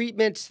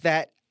treatments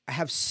that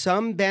have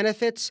some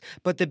benefits,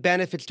 but the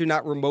benefits do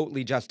not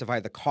remotely justify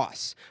the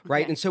costs,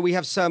 right? And so we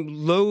have some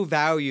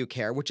low-value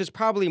care, which is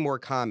probably more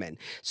common.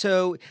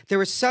 So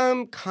there are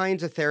some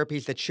kinds of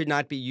therapies that should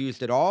not be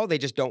used at all. They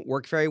just don't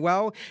work very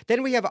well.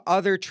 Then we have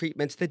other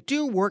treatments that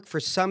do work for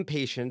some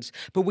patients,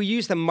 but we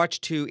use them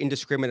much too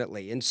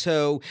indiscriminately. And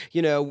so,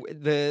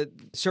 the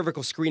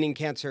cervical screening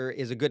cancer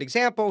is a good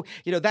example.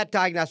 That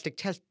diagnostic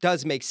test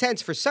does make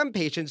sense for some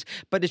patients,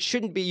 but it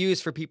shouldn't be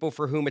used for people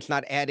for whom it's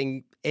not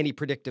adding any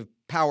predictive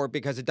power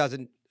because it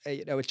doesn't,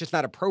 it's just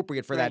not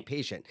appropriate for that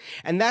patient.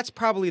 And that's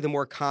probably the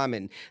more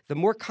common. The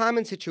more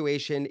common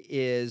situation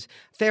is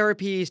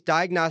therapies,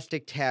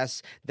 diagnostic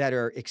tests that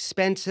are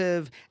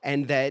expensive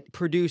and that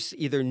produce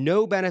either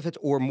no benefits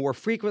or more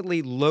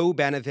frequently low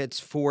benefits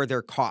for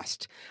their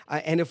cost.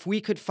 And if we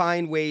could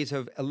find ways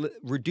of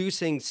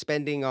reducing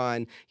spending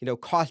on,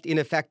 cost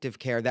ineffective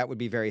care, that would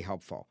be very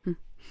helpful.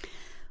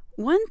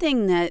 One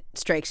thing that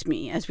strikes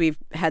me as we've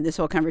had this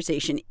whole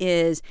conversation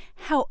is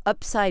how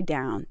upside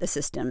down the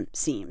system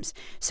seems.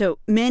 So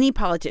many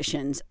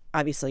politicians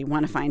obviously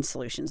want to find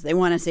solutions. They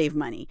want to save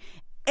money.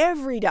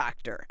 Every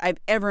doctor I've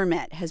ever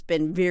met has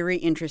been very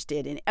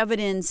interested in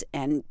evidence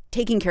and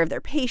taking care of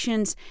their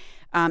patients.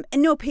 And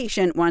no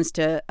patient wants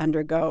to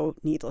undergo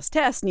needless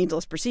tests,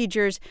 needless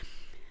procedures.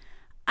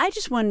 I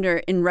just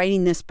wonder, in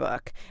writing this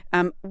book,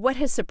 what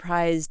has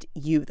surprised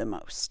you the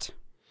most?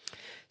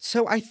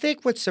 So I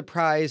think what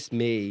surprised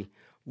me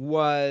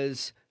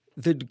was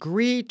the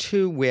degree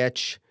to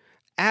which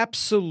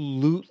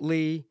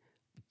absolutely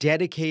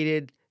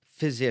dedicated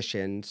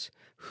physicians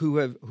who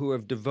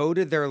have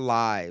devoted their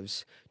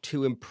lives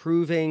to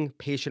improving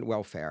patient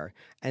welfare,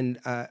 and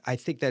I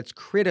think that's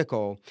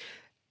critical,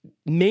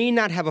 may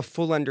not have a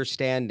full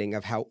understanding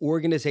of how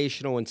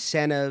organizational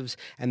incentives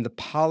and the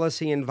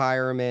policy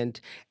environment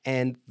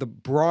and the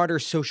broader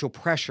social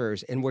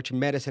pressures in which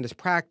medicine is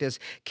practiced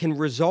can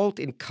result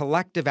in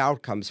collective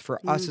outcomes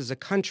for us as a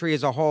country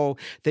as a whole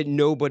that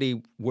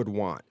nobody would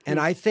want. And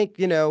I think,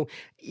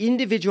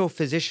 individual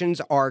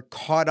physicians are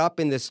caught up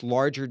in this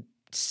larger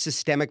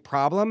systemic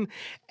problem,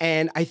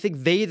 and I think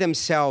they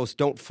themselves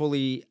don't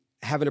fully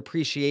have an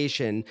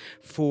appreciation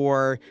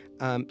for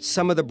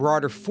some of the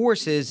broader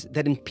forces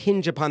that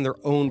impinge upon their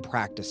own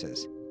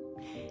practices.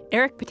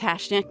 Eric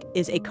Potashnick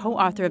is a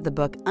co-author of the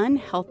book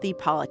Unhealthy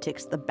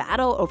Politics, The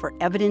Battle Over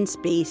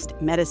Evidence-Based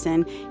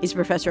Medicine. He's a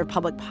professor of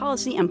public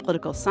policy and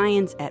political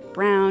science at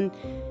Brown.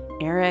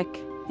 Eric,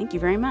 thank you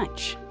very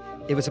much.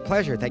 It was a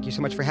pleasure. Thank you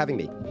so much for having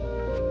me.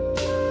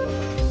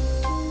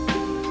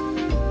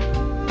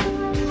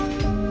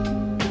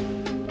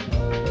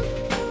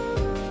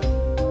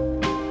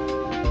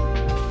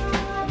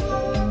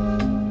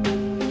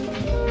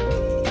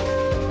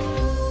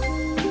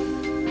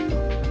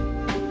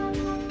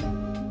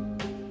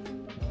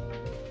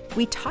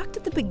 We talked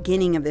at the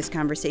beginning of this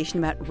conversation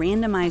about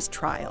randomized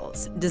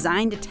trials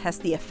designed to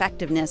test the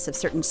effectiveness of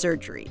certain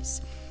surgeries.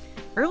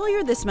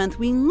 Earlier this month,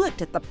 we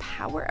looked at the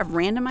power of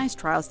randomized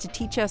trials to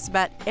teach us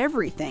about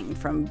everything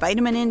from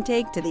vitamin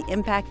intake to the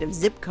impact of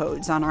zip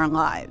codes on our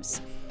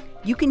lives.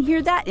 You can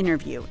hear that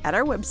interview at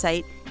our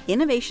website,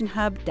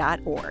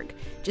 innovationhub.org.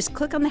 Just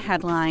click on the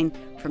headline,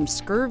 From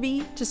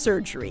Scurvy to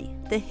Surgery,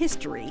 The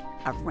History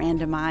of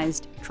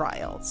Randomized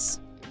Trials.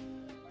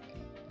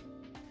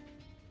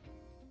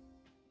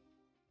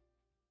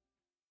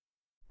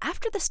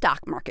 After the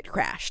stock market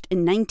crashed in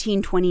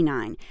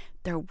 1929,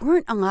 there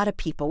weren't a lot of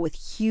people with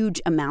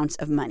huge amounts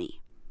of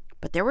money.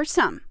 but there were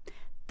some.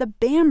 The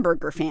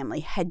Bamberger family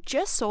had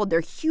just sold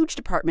their huge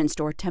department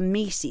store to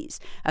Macy's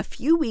a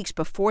few weeks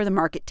before the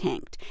market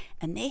tanked,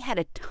 and they had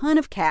a ton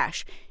of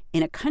cash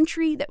in a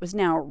country that was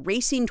now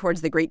racing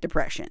towards the Great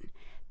Depression.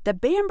 The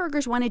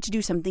Bambergers wanted to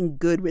do something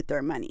good with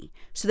their money,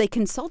 so they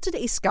consulted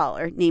a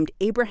scholar named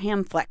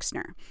Abraham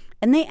Flexner,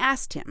 and they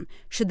asked him,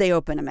 should they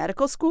open a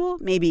medical school,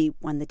 maybe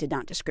one that did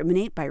not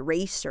discriminate by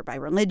race or by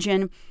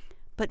religion?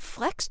 But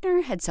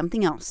Flexner had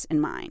something else in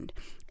mind,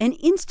 an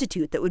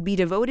institute that would be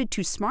devoted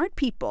to smart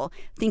people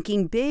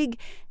thinking big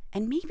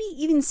and maybe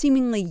even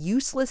seemingly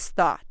useless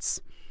thoughts.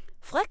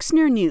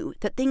 Flexner knew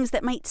that things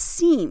that might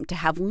seem to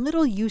have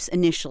little use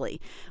initially,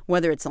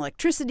 whether it's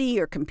electricity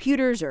or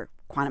computers or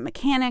quantum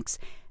mechanics,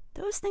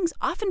 those things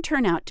often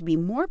turn out to be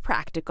more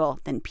practical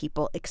than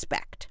people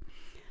expect.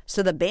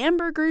 So the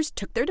Bambergers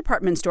took their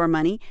department store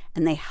money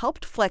and they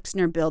helped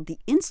Flexner build the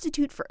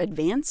Institute for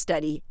Advanced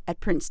Study at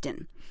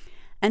Princeton.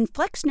 And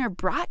Flexner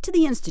brought to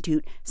the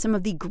Institute some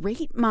of the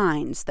great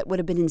minds that would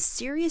have been in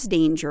serious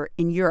danger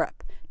in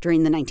Europe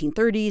during the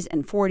 1930s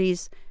and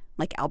 40s,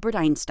 like Albert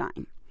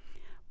Einstein.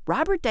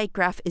 Robert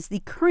Dijkgraaf is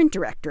the current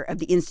director of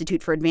the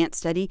Institute for Advanced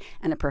Study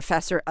and a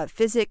professor of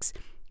physics.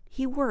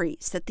 He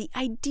worries that the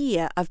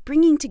idea of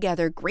bringing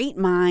together great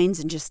minds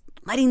and just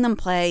letting them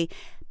play,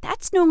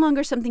 that's no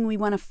longer something we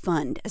want to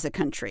fund as a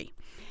country.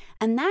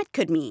 And that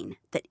could mean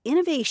that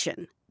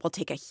innovation will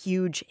take a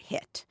huge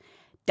hit.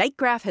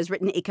 Dijkgraaf has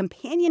written a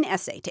companion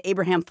essay to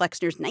Abraham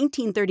Flexner's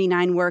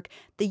 1939 work,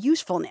 The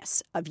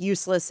Usefulness of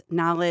Useless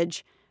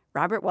Knowledge.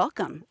 Robert,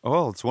 welcome.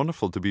 Oh, it's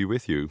wonderful to be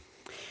with you.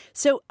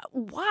 So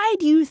why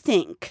do you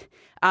think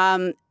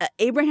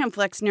Abraham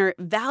Flexner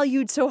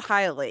valued so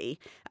highly,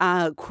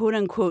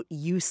 quote-unquote,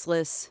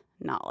 useless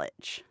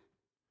knowledge?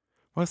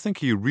 Well, I think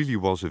he really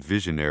was a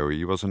visionary.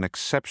 He was an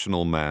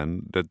exceptional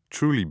man that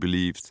truly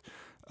believed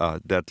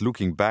that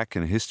looking back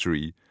in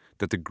history,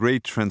 that the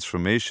great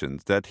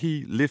transformations that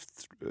he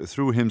lived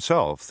through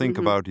himself, think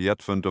about the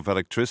advent of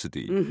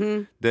electricity,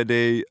 that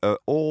they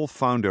all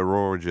found their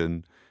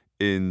origin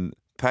in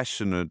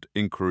passionate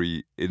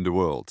inquiry in the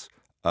world,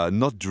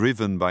 not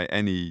driven by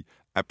any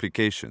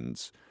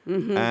applications.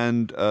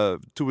 And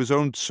to his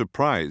own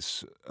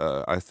surprise,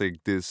 I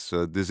think this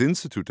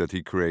institute that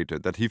he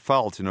created, that he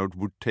felt, it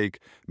would take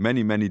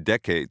many, many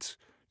decades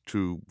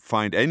to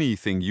find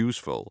anything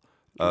useful,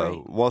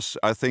 was,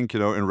 I think,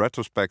 in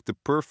retrospect, the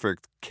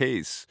perfect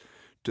case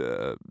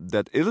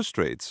that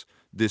illustrates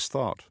this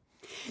thought.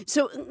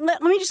 So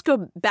let me just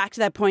go back to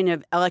that point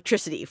of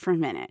electricity for a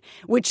minute,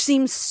 which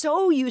seems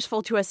so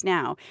useful to us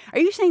now. Are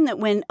you saying that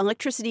when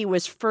electricity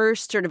was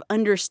first sort of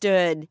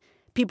understood,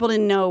 people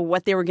didn't know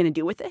what they were going to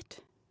do with it?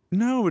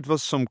 No, it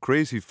was some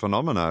crazy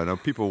phenomena.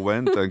 People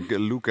went and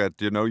look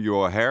at,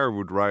 your hair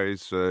would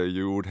rise,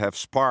 you would have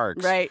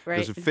sparks. Right.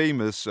 There's a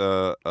famous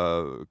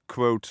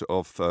quote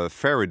of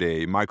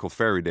Faraday, Michael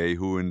Faraday,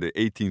 who in the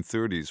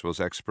 1830s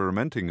was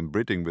experimenting in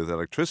Britain with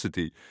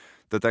electricity,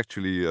 that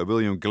actually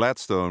William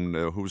Gladstone,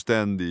 who's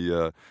then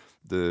the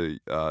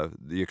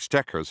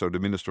Exchequer, so the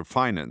Minister of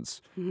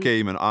Finance,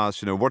 came and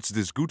asked, what's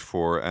this good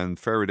for? And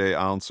Faraday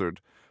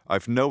answered,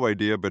 I've no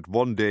idea, but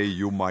one day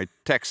you might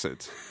tax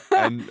it.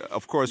 And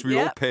of course, we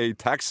all pay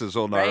taxes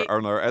on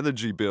our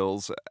energy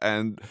bills.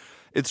 And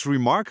it's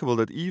remarkable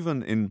that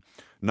even in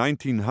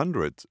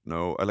 1900,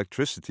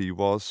 electricity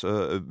was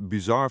a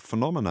bizarre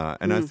phenomena.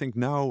 And I think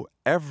now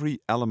every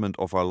element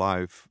of our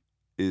life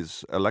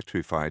is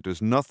electrified.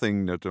 There's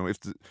nothing that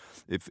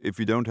if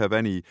you don't have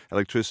any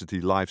electricity,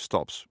 life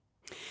stops.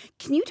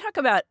 Can you talk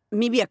about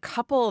maybe a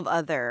couple of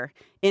other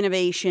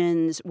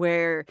innovations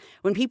where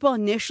when people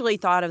initially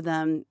thought of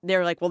them,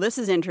 they're like, well, this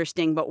is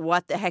interesting, but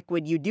what the heck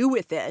would you do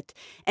with it?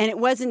 And it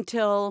wasn't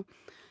until,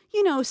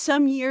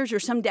 some years or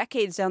some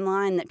decades down the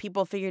line that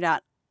people figured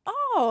out,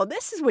 oh,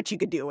 this is what you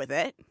could do with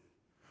it.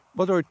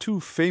 Well, there are two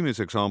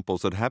famous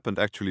examples that happened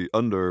actually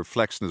under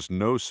Flexner's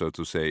nose, so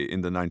to say,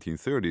 in the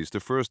 1930s. The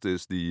first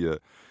is the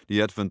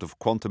advent of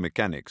quantum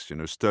mechanics,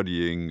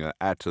 studying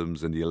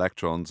atoms and the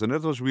electrons. And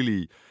that was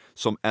really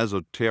some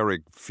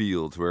esoteric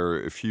field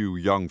where a few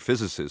young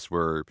physicists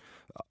were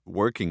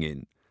working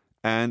in.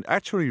 And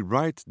actually,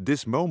 right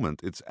this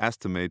moment, it's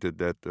estimated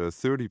that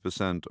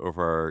 30% of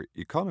our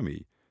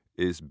economy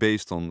is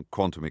based on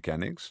quantum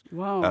mechanics.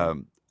 Wow.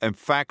 In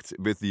fact,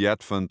 with the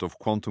advent of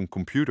quantum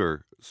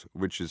computers,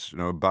 which is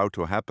about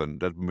to happen,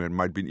 that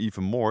might be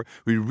even more.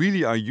 We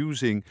really are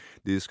using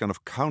these kind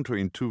of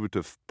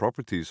counterintuitive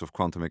properties of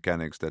quantum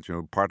mechanics that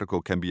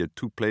particle can be at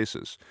two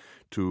places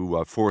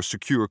for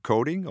secure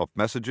coding of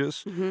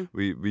messages.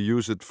 We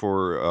use it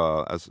for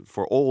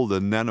all the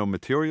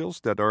nanomaterials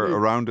that are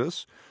around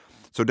us.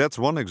 So that's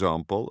one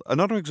example.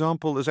 Another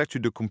example is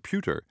actually the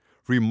computer.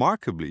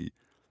 Remarkably,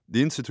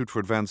 the Institute for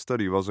Advanced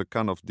Study was a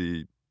kind of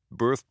the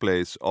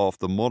birthplace of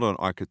the modern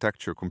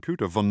architecture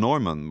computer. Von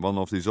Neumann, one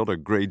of these other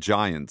great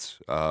giants,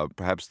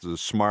 perhaps the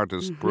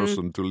smartest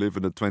person to live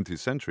in the 20th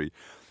century,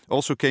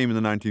 also came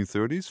in the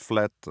 1930s,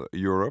 fled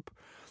Europe.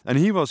 And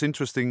he was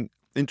interesting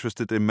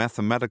interested in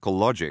mathematical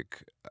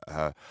logic.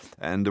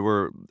 And there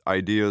were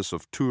ideas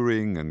of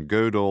Turing and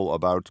Gödel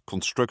about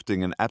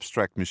constructing an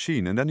abstract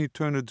machine. And then he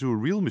turned it into a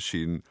real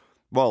machine.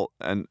 Well,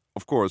 and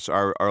of course,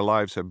 our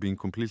lives have been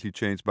completely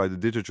changed by the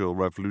digital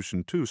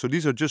revolution too. So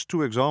these are just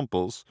two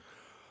examples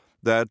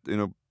that,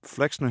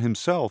 Flexner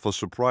himself was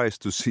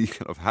surprised to see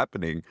kind of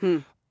happening.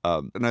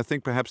 And I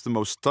think perhaps the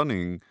most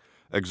stunning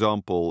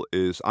example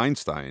is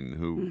Einstein,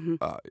 who,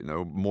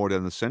 more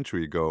than a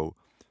century ago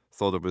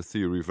thought of a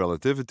theory of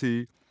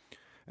relativity.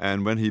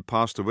 And when he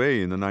passed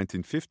away in the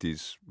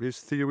 1950s, his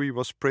theory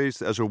was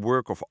praised as a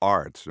work of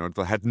art. It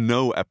had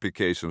no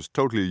applications,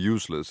 totally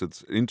useless.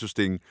 It's an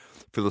interesting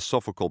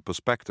philosophical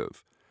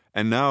perspective.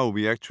 And now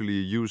we actually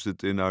use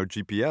it in our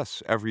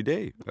GPS every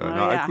day.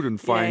 I couldn't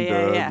find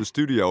the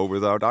studio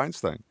without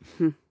Einstein.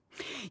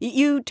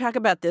 You talk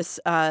about this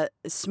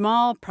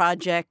small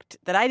project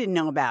that I didn't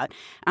know about,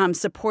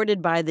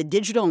 supported by the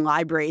Digital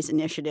Libraries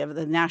Initiative of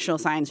the National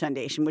Science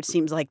Foundation, which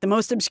seems like the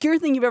most obscure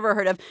thing you've ever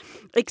heard of,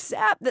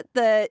 except that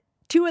the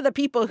two of the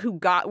people who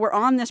were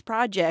on this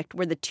project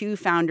were the two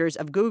founders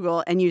of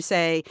Google, and you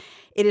say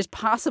it is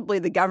possibly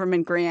the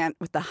government grant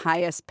with the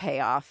highest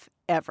payoff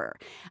ever.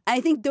 I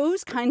think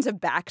those kinds of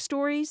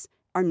backstories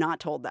are not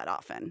told that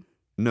often.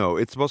 No,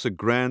 it was a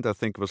grant. I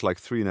think it was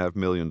like $3.5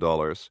 million.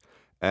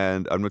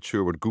 And I'm not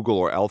sure what Google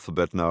or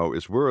Alphabet now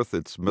is worth.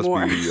 It must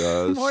be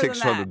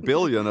 600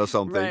 billion or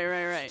something.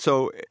 Right.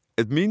 So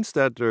it means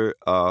that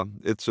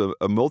it's a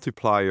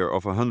multiplier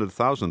of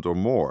 100,000 or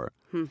more.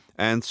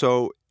 And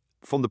so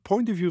from the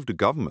point of view of the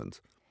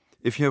government,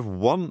 if you have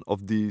one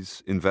of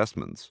these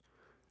investments,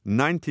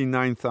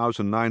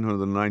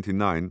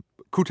 99,999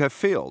 could have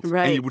failed.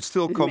 Right. And you would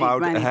still come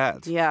out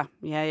ahead. Yeah.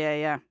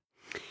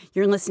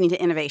 You're listening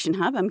to Innovation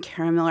Hub. I'm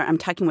Kara Miller. I'm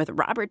talking with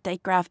Robert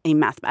Dijkgraaf, a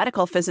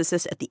mathematical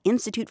physicist at the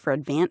Institute for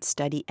Advanced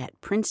Study at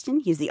Princeton.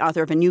 He's the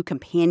author of a new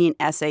companion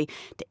essay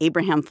to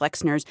Abraham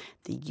Flexner's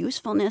The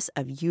Usefulness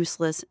of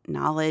Useless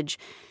Knowledge.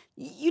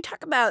 You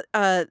talk about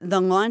the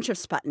launch of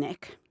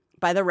Sputnik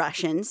by the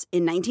Russians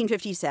in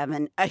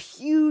 1957, a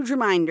huge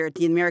reminder to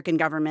the American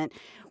government,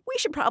 we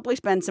should probably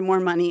spend some more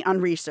money on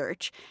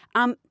research.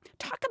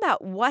 Talk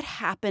about what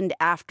happened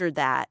after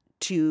that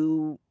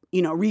to,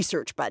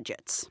 research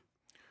budgets.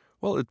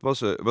 Well, it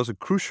was a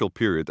crucial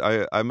period.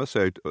 I must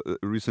say,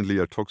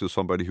 recently I talked to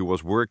somebody who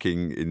was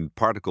working in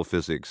particle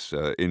physics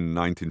in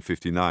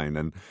 1959,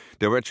 and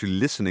they were actually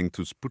listening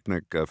to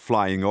Sputnik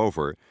flying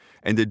over,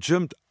 and they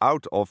jumped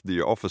out of the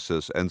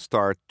offices and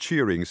started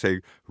cheering,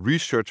 saying,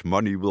 research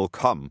money will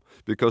come,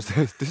 because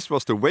this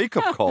was the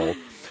wake-up call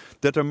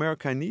that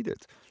America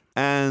needed.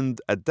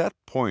 And at that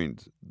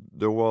point,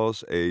 there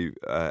was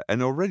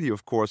and already,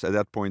 of course, at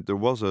that point, there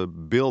was a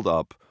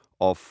build-up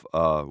of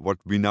what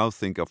we now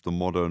think of the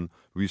modern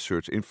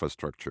research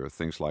infrastructure,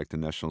 things like the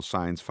National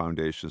Science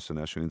Foundations, the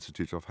National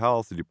Institute of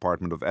Health, the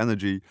Department of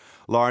Energy,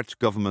 large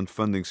government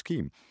funding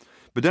scheme.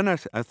 But then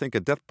I think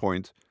at that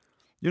point,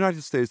 the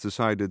United States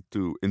decided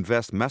to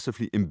invest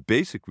massively in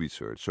basic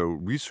research, so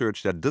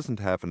research that doesn't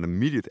have an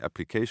immediate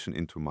application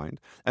into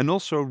mind, and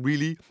also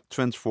really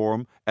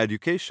transform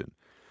education.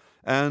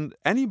 And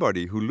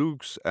anybody who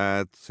looks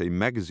at, say,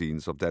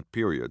 magazines of that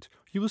period,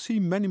 you will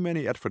see many,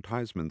 many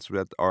advertisements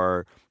that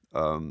are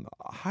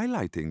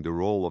highlighting the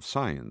role of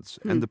science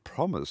and the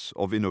promise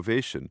of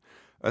innovation.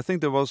 I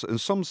think there was, in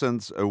some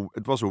sense,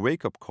 it was a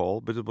wake-up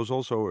call, but it was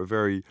also a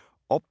very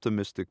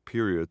optimistic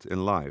period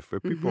in life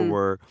where people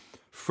were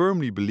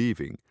firmly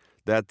believing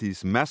that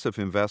these massive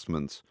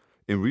investments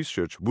in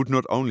research would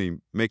not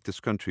only make this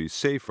country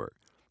safer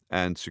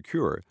and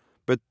secure,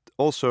 but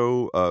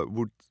also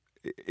would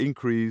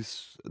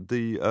increase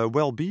the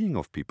well-being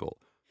of people.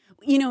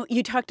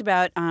 You talked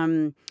about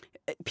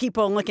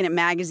people looking at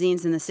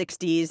magazines in the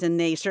 60s, and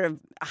they sort of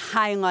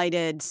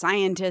highlighted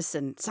scientists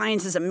and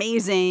science is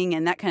amazing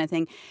and that kind of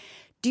thing.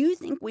 Do you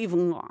think we've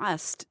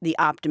lost the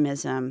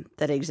optimism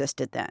that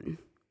existed then?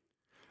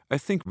 I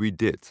think we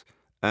did.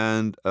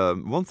 And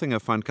one thing I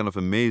find kind of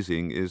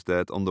amazing is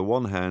that on the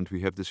one hand,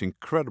 we have this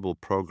incredible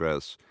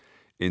progress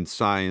in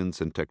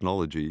science and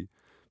technology,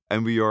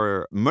 and we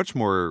are much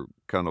more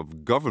kind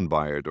of governed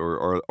by it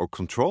or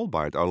controlled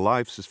by it. Our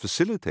lives is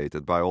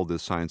facilitated by all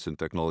this science and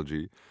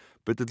technology,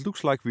 but it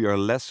looks like we are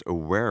less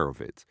aware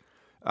of it.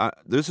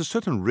 There's a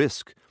certain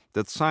risk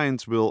that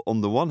science will,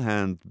 on the one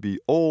hand, be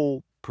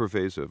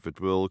all-pervasive.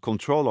 It will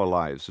control our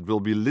lives. It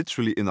will be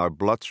literally in our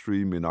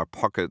bloodstream, in our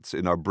pockets,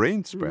 in our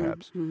brains,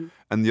 perhaps.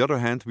 On the other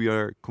hand, we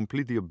are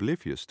completely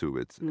oblivious to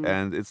it,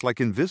 and it's like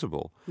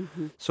invisible.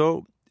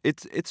 So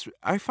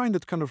I find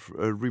it kind of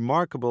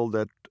remarkable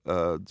that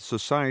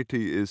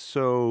society is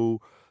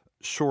so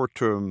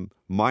short-term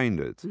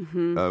minded.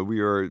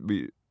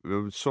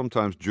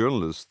 Sometimes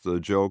journalists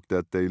joke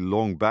that they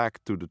long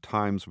back to the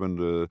times when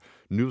the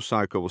news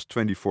cycle was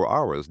 24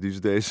 hours.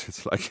 These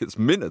days, it's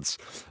minutes.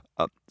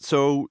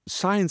 So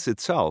science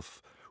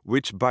itself,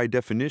 which by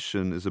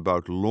definition is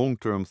about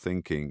long-term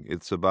thinking,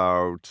 it's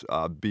about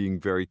being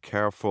very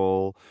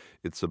careful.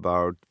 It's a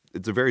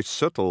very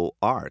subtle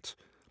art.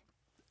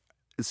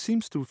 it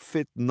seems to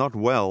fit not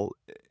well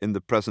in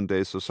the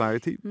present-day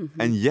society.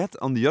 And yet,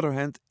 on the other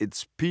hand, its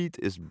speed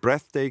is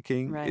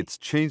breathtaking. Right. It's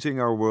changing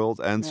our world.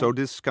 And so Right.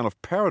 this kind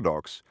of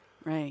paradox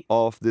Right.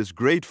 of this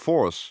great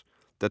force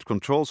that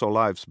controls our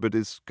lives but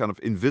is kind of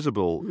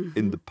invisible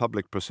in the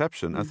public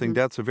perception, I think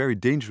that's a very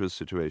dangerous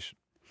situation.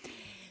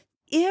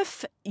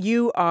 If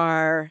you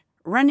are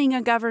running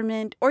a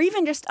government or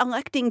even just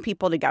electing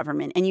people to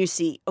government and you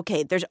see,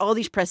 okay, there's all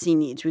these pressing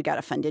needs. We got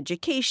to fund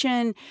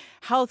education,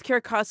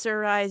 healthcare costs are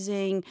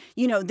rising.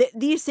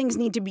 These things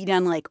need to be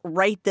done like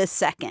right this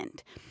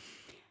second.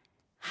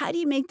 How do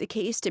you make the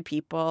case to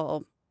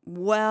people,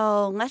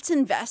 well, let's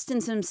invest in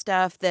some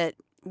stuff that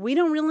we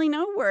don't really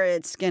know where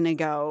it's going to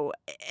go,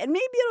 and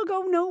maybe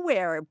it'll go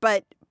nowhere,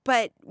 but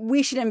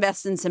we should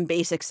invest in some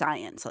basic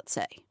science, let's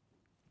say.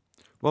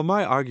 Well,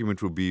 my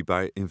argument would be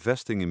by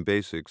investing in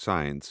basic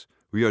science,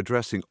 we are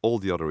addressing all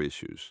the other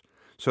issues.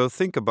 So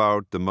think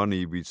about the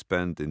money we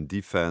spend in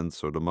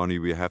defense or the money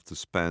we have to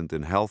spend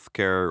in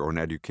healthcare or in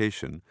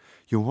education.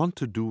 You want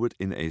to do it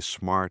in a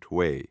smart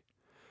way.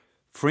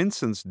 For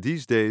instance,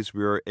 these days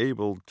we are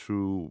able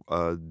to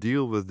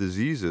deal with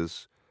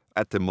diseases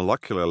at the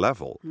molecular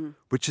level,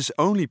 which is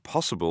only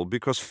possible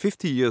because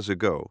 50 years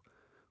ago,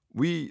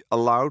 we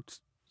allowed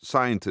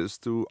scientists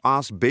to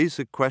ask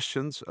basic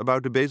questions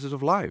about the basis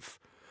of life.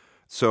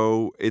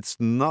 So it's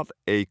not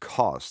a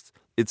cost,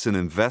 it's an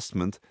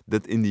investment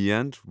that in the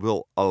end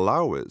will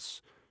allow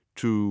us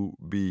to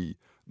be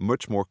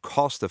much more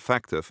cost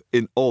effective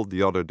in all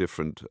the other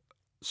different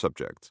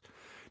subjects.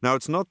 Now,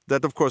 it's not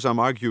that, of course, I'm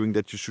arguing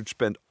that you should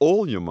spend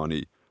all your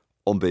money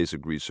on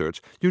basic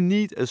research. You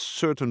need a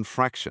certain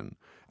fraction.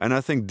 And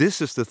I think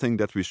this is the thing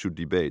that we should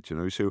debate.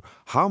 You say,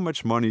 how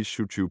much money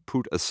should you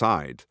put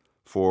aside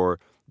for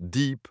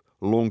deep,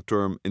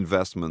 long-term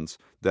investments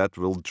that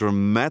will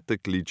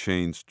dramatically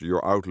change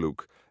your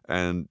outlook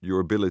and your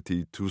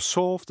ability to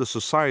solve the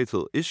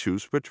societal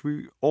issues which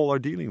we all are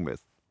dealing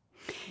with?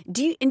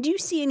 Do you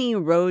see any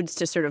roads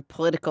to sort of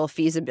political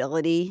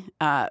feasibility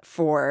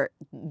for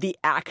the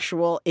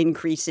actual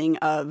increasing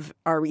of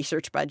our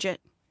research budget?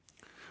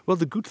 Well,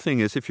 the good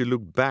thing is, if you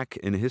look back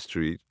in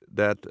history,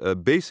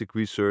 that basic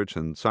research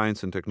and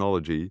science and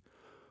technology,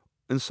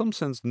 in some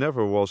sense,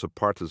 never was a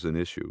partisan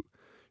issue.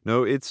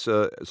 No, it's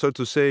so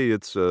to say,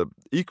 it's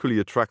equally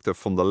attractive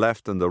from the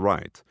left and the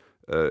right.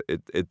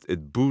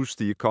 It boosts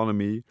the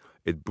economy,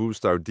 it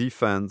boosts our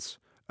defense,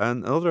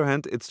 and on the other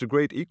hand, it's the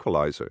great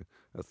equalizer.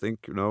 I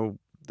think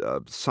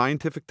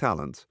scientific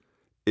talent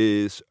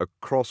is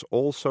across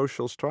all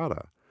social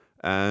strata,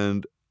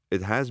 and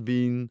it has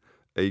been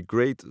a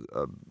great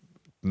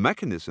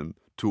mechanism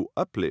to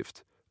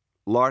uplift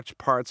large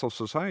parts of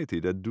society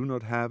that do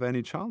not have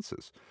any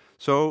chances.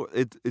 So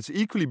it's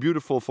equally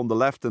beautiful from the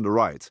left and the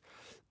right.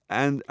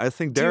 And I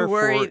think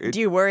therefore... Do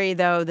you worry,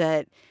 though,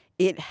 that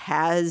it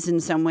has in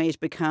some ways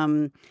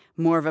become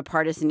more of a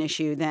partisan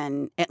issue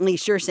than at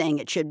least you're saying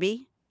it should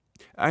be?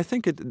 I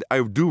think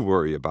I do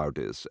worry about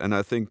this. And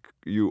I think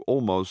you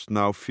almost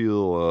now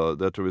feel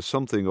that there is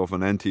something of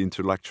an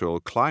anti-intellectual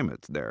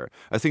climate there.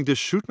 I think this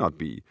should not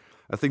be.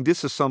 I think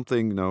this is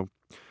something,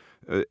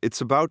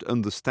 it's about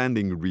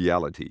understanding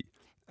reality.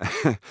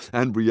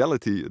 And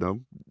reality,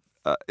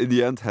 in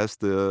the end has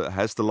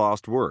the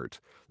last word.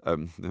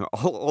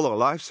 All our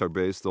lives are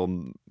based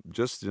on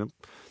just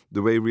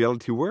the way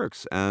reality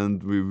works,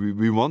 and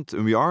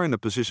we are in a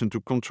position to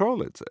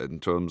control it in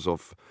terms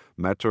of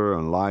matter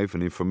and life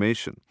and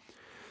information.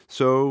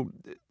 So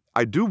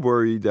I do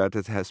worry that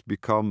it has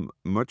become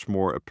much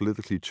more a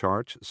politically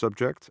charged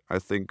subject. I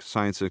think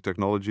science and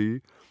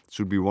technology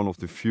should be one of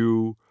the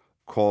few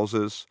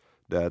causes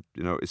that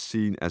is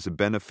seen as a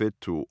benefit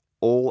to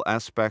all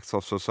aspects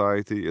of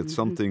society. It's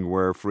something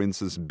where, for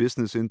instance,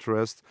 business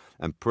interest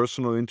and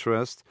personal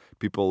interest,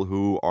 people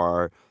who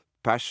are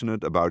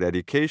passionate about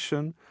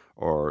education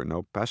or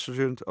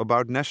passionate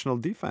about national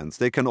defense,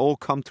 they can all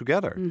come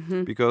together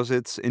because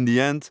it's, in the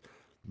end,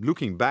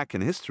 looking back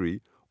in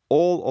history,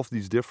 all of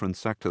these different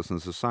sectors in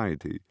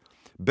society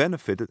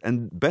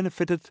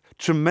benefited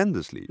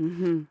tremendously.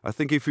 I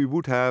think if we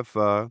would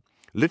have,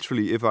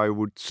 literally, if I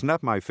would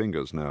snap my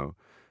fingers now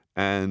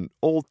and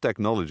all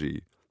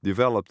technology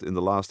developed in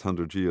the last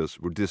 100 years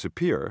would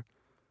disappear,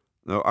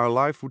 our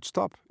life would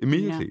stop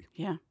immediately.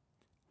 Yeah.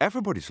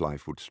 Everybody's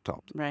life would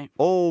stop. Right.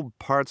 All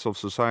parts of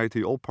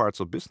society, all parts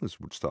of business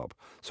would stop.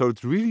 So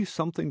it's really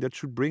something that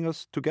should bring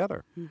us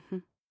together.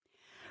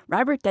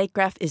 Robert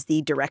Dijkgraaf is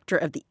the director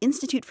of the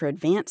Institute for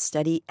Advanced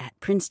Study at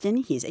Princeton.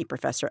 He's a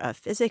professor of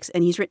physics,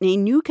 and he's written a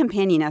new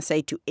companion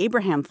essay to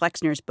Abraham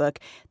Flexner's book,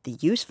 The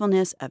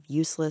Usefulness of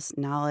Useless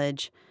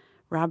Knowledge.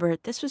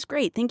 Robert, this was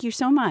great. Thank you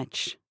so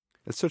much.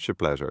 It's such a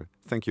pleasure.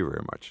 Thank you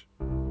very much.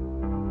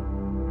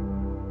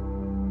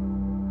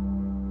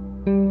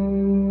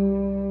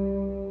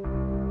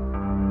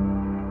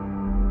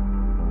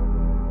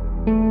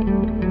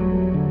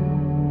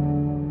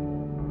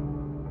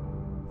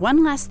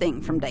 One last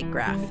thing from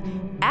Dijkgraaf.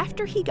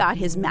 After he got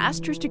his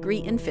master's degree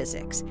in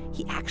physics,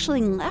 he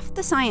actually left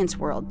the science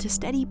world to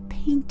study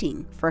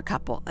painting for a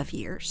couple of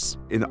years.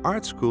 In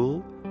art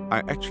school,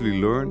 I actually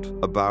learned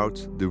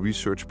about the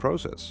research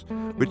process,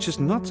 which is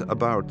not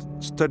about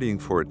studying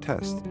for a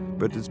test,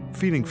 but it's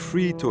feeling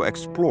free to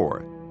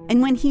explore.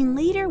 And when he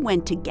later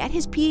went to get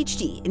his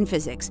PhD in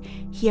physics,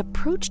 he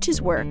approached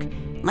his work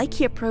like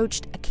he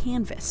approached a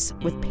canvas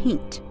with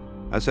paint.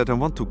 I said, I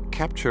want to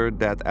capture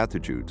that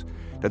attitude.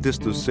 That is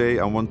to say,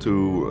 I want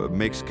to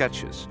make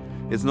sketches.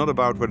 It's not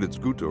about whether it's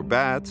good or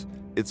bad.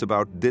 It's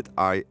about, did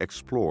I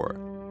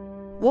explore?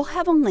 We'll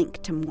have a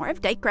link to more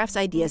of Dijkgraaf's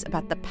ideas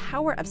about the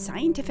power of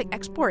scientific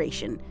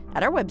exploration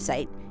at our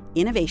website,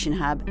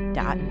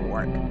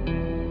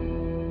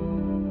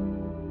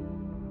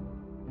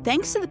 innovationhub.org.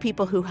 Thanks to the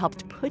people who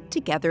helped put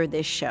together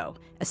this show,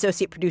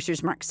 associate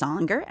producers Mark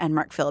Solinger and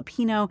Mark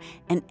Filipino,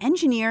 and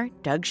engineer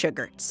Doug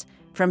Sugarts.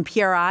 From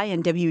PRI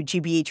and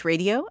WGBH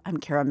Radio, I'm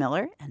Kara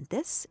Miller, and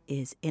this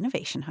is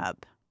Innovation Hub.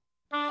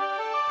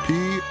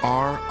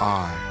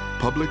 PRI,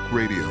 Public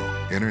Radio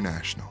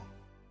International.